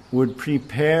would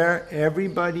prepare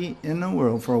everybody in the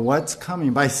world for what's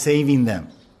coming by saving them.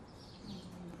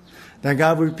 That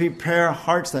God would prepare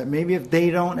hearts that maybe if they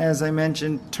don't, as I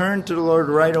mentioned, turn to the Lord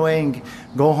right away and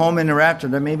go home in the rapture,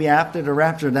 that maybe after the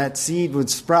rapture that seed would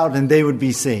sprout and they would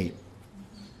be saved.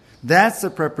 That's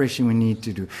the preparation we need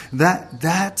to do.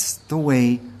 That's the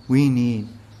way we need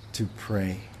to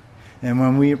pray. And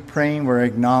when we're praying, we're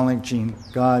acknowledging,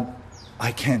 God,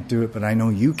 I can't do it, but I know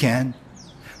you can.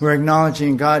 We're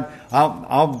acknowledging, God,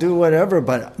 I'll do whatever,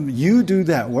 but you do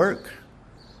that work.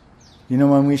 You know,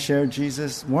 when we share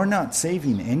Jesus, we're not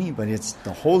saving anybody. It's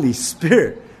the Holy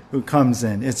Spirit who comes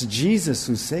in. It's Jesus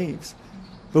who saves.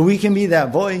 But we can be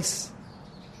that voice.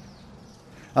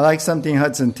 I like something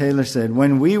Hudson Taylor said.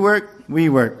 When we work, we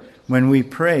work. When we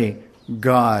pray,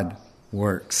 God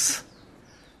works.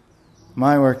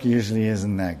 My work usually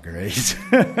isn't that great.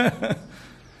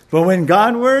 But when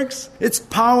God works, it's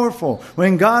powerful.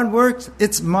 When God works,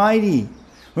 it's mighty.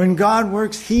 When God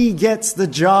works, He gets the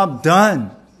job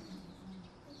done.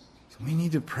 So we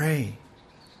need to pray.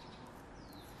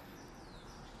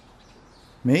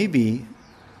 Maybe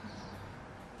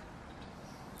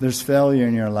there's failure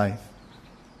in your life.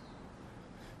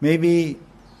 Maybe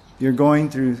you're going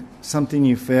through something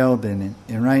you failed in,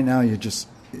 and right now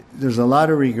there's a lot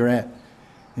of regret,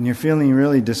 and you're feeling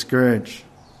really discouraged.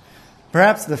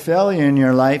 Perhaps the failure in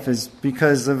your life is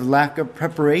because of lack of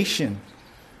preparation.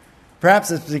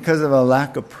 Perhaps it's because of a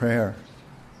lack of prayer.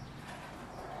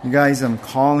 You guys, I'm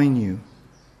calling you.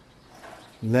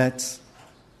 Let's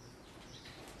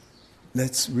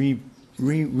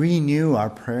renew our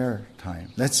prayer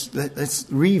time. Let's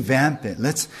revamp it.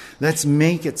 Let's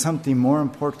make it something more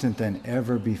important than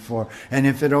ever before. And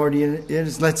if it already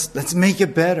is, let's make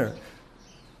it better.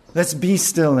 Let's be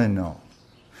still and know.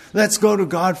 Let's go to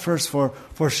God first for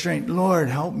strength. Lord,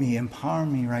 help me, empower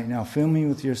me right now. Fill me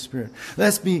with your Spirit.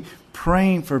 Let's be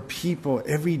praying for people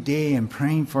every day and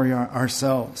praying for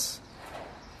ourselves.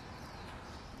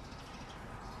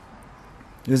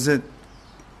 Is it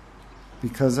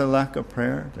because of lack of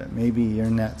prayer that maybe you're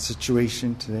in that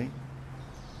situation today?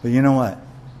 But you know what?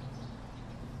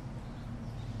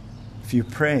 if you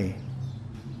pray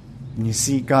and you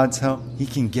seek God's help, He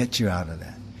can get you out of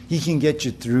that. He can get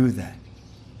you through that.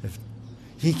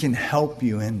 He can help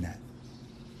you in that.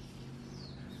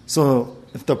 So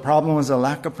if the problem was a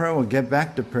lack of prayer, we'll get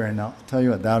back to prayer, and I'll tell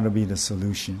you what, that'll be the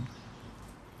solution.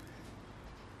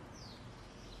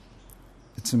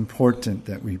 It's important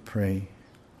that we pray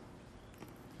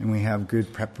and we have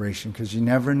good preparation, because you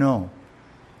never know.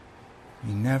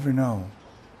 You never know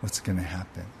what's going to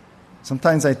happen.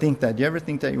 Sometimes I think that. Do you ever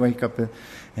think that you wake up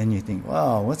and you think,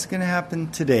 wow, what's going to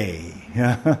happen today?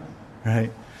 Yeah,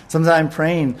 right? Sometimes I'm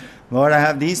praying, Lord, I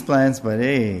have these plans, but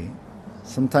hey,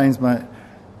 sometimes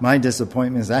my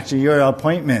disappointment is actually your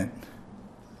appointment.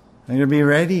 I'm going to be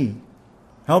ready.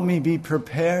 Help me be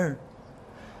prepared.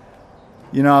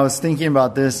 You know, I was thinking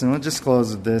about this, and we'll just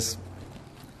close with this.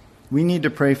 We need to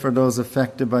pray for those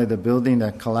affected by the building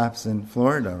that collapsed in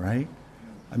Florida, right?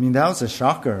 I mean, that was a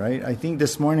shocker, right? I think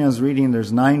this morning I was reading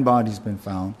there's 9 bodies been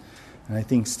found, and I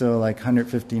think still like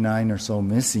 159 or so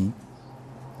missing.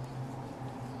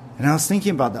 And I was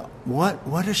thinking about that.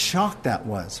 What a shock that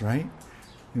was, right?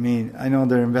 I mean, I know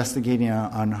they're investigating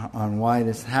on why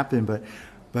this happened,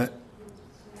 but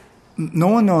no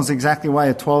one knows exactly why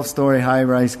a 12-story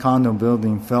high-rise condo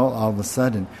building fell all of a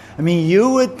sudden. I mean,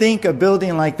 you would think a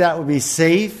building like that would be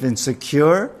safe and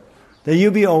secure, that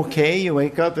you'd be okay. You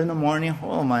wake up in the morning,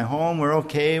 oh, my home, we're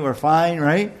okay, we're fine,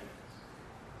 right?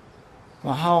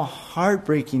 Well, how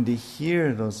heartbreaking to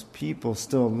hear those people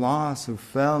still lost who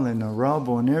fell in the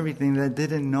rubble and everything that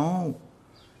didn't know.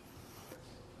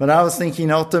 But I was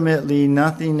thinking, ultimately,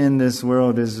 nothing in this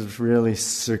world is really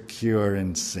secure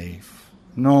and safe.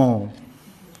 No.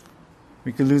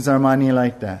 We could lose our money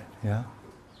like that, yeah?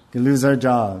 We could lose our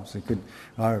jobs.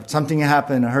 Or something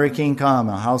happen, a hurricane come,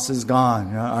 our house is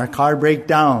gone, our car break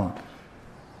down,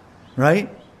 right?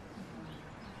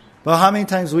 But how many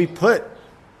times we put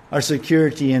our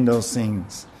security in those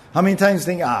things? How many times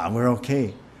think, we're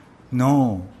okay?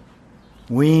 No.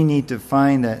 We need to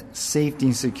find that safety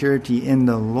and security in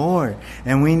the Lord.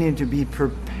 And we need to be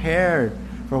prepared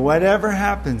for whatever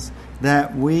happens,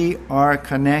 that we are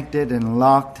connected and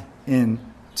locked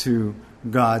into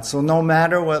God. So no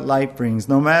matter what life brings,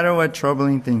 no matter what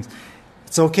troubling things,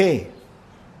 it's okay.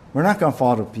 We're not going to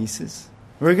fall to pieces.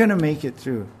 We're going to make it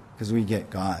through because we get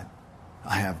God.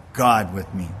 I have God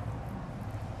with me.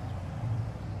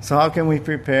 So how can we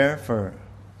prepare for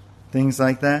things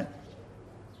like that?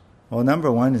 Well,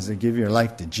 number one is to give your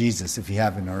life to Jesus if you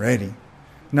haven't already.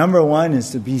 Number one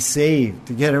is to be saved,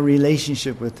 to get a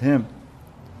relationship with Him,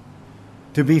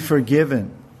 to be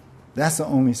forgiven. That's the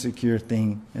only secure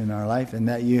thing in our life, and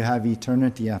that you have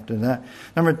eternity after that.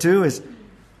 Number two is,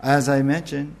 as I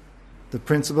mentioned, the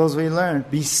principles we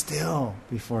learned. Be still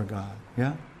before God.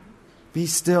 Yeah? Be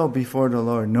still before the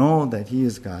Lord. Know that He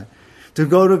is God. To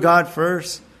go to God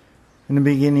first in the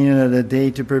beginning of the day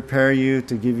to prepare you,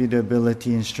 to give you the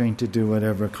ability and strength to do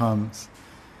whatever comes.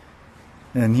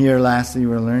 And here, lastly,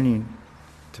 we're learning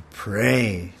to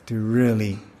pray, to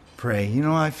really pray. You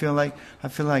know, I feel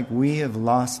like we have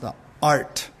lost the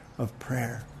art of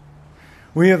prayer.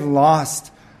 We have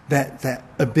lost that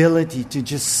ability to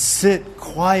just sit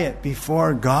quiet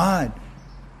before God.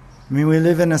 I mean, we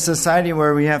live in a society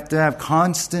where we have to have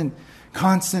constant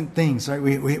things, right?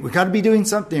 We got to be doing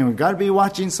something. We got to be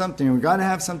watching something. We got to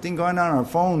have something going on our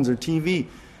phones or TV.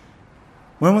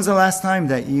 When was the last time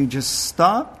that you just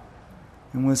stopped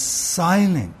and was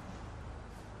silent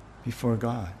before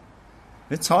God?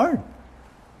 It's hard.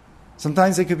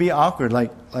 Sometimes it could be awkward.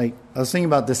 Like I was thinking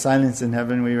about the silence in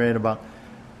heaven we read about.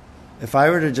 If I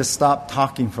were to just stop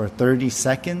talking for 30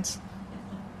 seconds,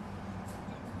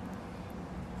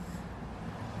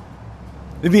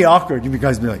 it'd be awkward. You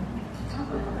guys would be like,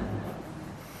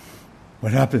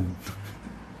 what happened?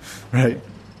 Right?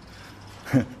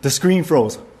 The screen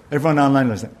froze. Everyone online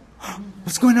was like,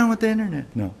 what's going on with the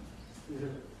internet? No.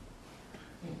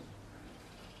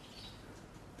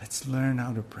 Let's learn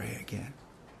how to pray again.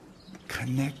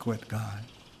 Connect with God.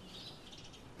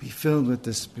 Be filled with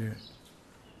the Spirit.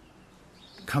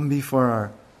 Come before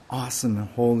our awesome and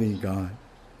holy God.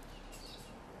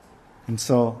 And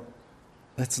so,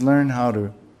 let's learn how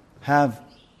to have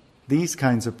these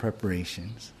kinds of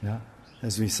preparations, yeah,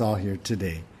 as we saw here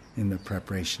today in the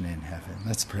preparation in heaven.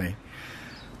 Let's pray.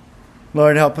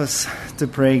 Lord, help us to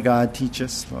pray. God, teach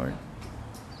us, Lord.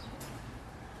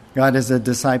 God, as the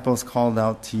disciples called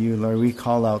out to you, Lord, we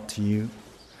call out to you.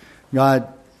 God,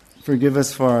 forgive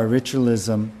us for our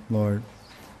ritualism, Lord,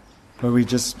 where we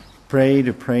just pray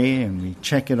and we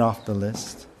check it off the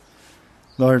list.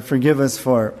 Lord, forgive us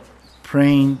for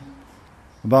praying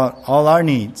about all our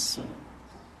needs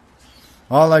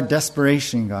all our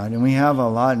desperation, God. And we have a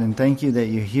lot, and thank you that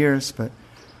you hear us, but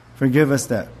forgive us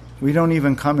that we don't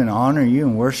even come and honor you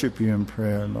and worship you in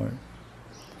prayer, Lord.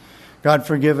 God,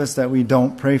 forgive us that we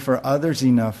don't pray for others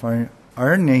enough,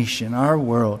 our nation, our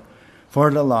world, for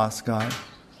the lost, God.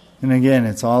 And again,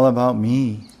 it's all about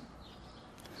me.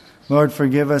 Lord,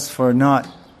 forgive us for not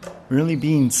really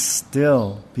being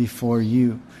still before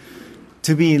you,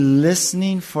 to be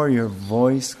listening for your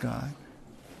voice, God,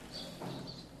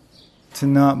 to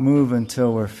not move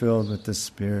until we're filled with the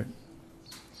Spirit.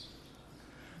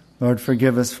 Lord,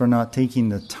 forgive us for not taking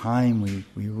the time.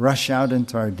 We rush out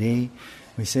into our day.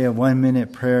 We say a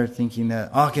 1-minute prayer thinking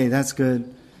that, okay, that's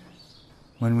good,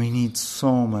 when we need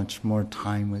so much more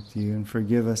time with you. And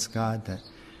forgive us, God, that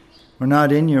we're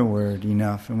not in your word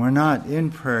enough, and we're not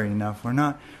in prayer enough. We're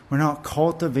not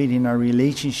cultivating our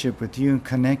relationship with you and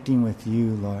connecting with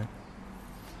you, Lord.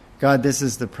 God, this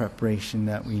is the preparation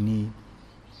that we need,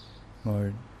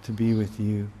 Lord, to be with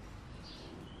you.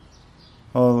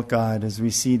 Oh, God, as we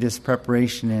see this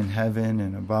preparation in heaven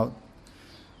and about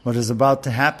what is about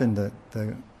to happen,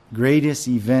 the greatest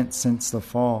event since the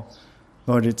fall,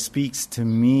 Lord, it speaks to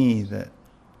me that,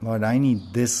 Lord, I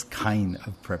need this kind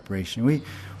of preparation. We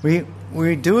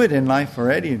do it in life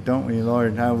already, don't we,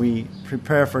 Lord? How we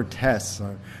prepare for tests,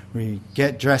 or we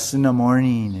get dressed in the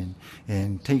morning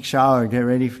and take shower, get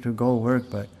ready to go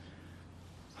work. But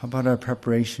how about our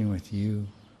preparation with you?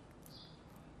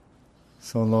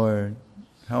 So, Lord,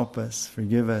 help us,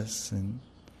 forgive us, and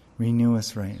renew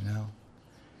us right now.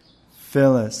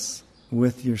 Fill us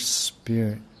with your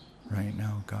Spirit right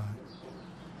now, God.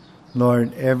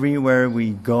 Lord, everywhere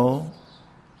we go,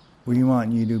 we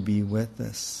want you to be with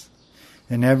us.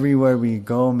 And everywhere we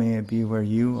go, may it be where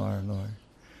you are, Lord.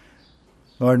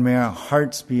 Lord, may our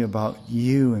hearts be about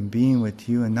you and being with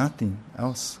you and nothing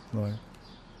else, Lord.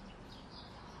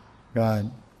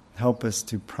 God, help us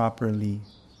to properly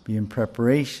be in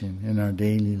preparation in our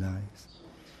daily lives.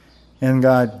 And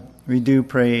God, we do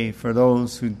pray for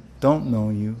those who don't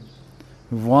know you,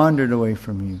 who've wandered away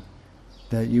from you,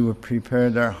 that you would prepare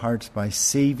their hearts by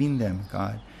saving them,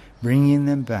 God, bringing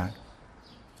them back.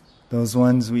 Those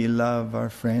ones we love, our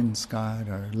friends, God,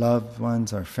 our loved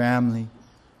ones, our family.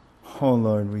 Oh,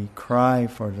 Lord, we cry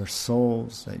for their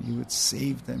souls, that you would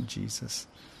save them, Jesus.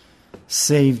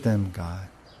 Save them, God.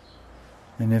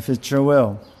 And if it's your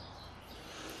will,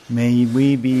 may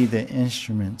we be the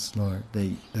instruments, Lord,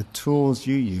 the tools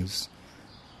you use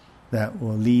that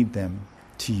will lead them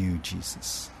to you,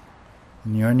 Jesus.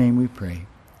 In your name we pray.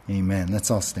 Amen. Let's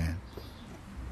all stand.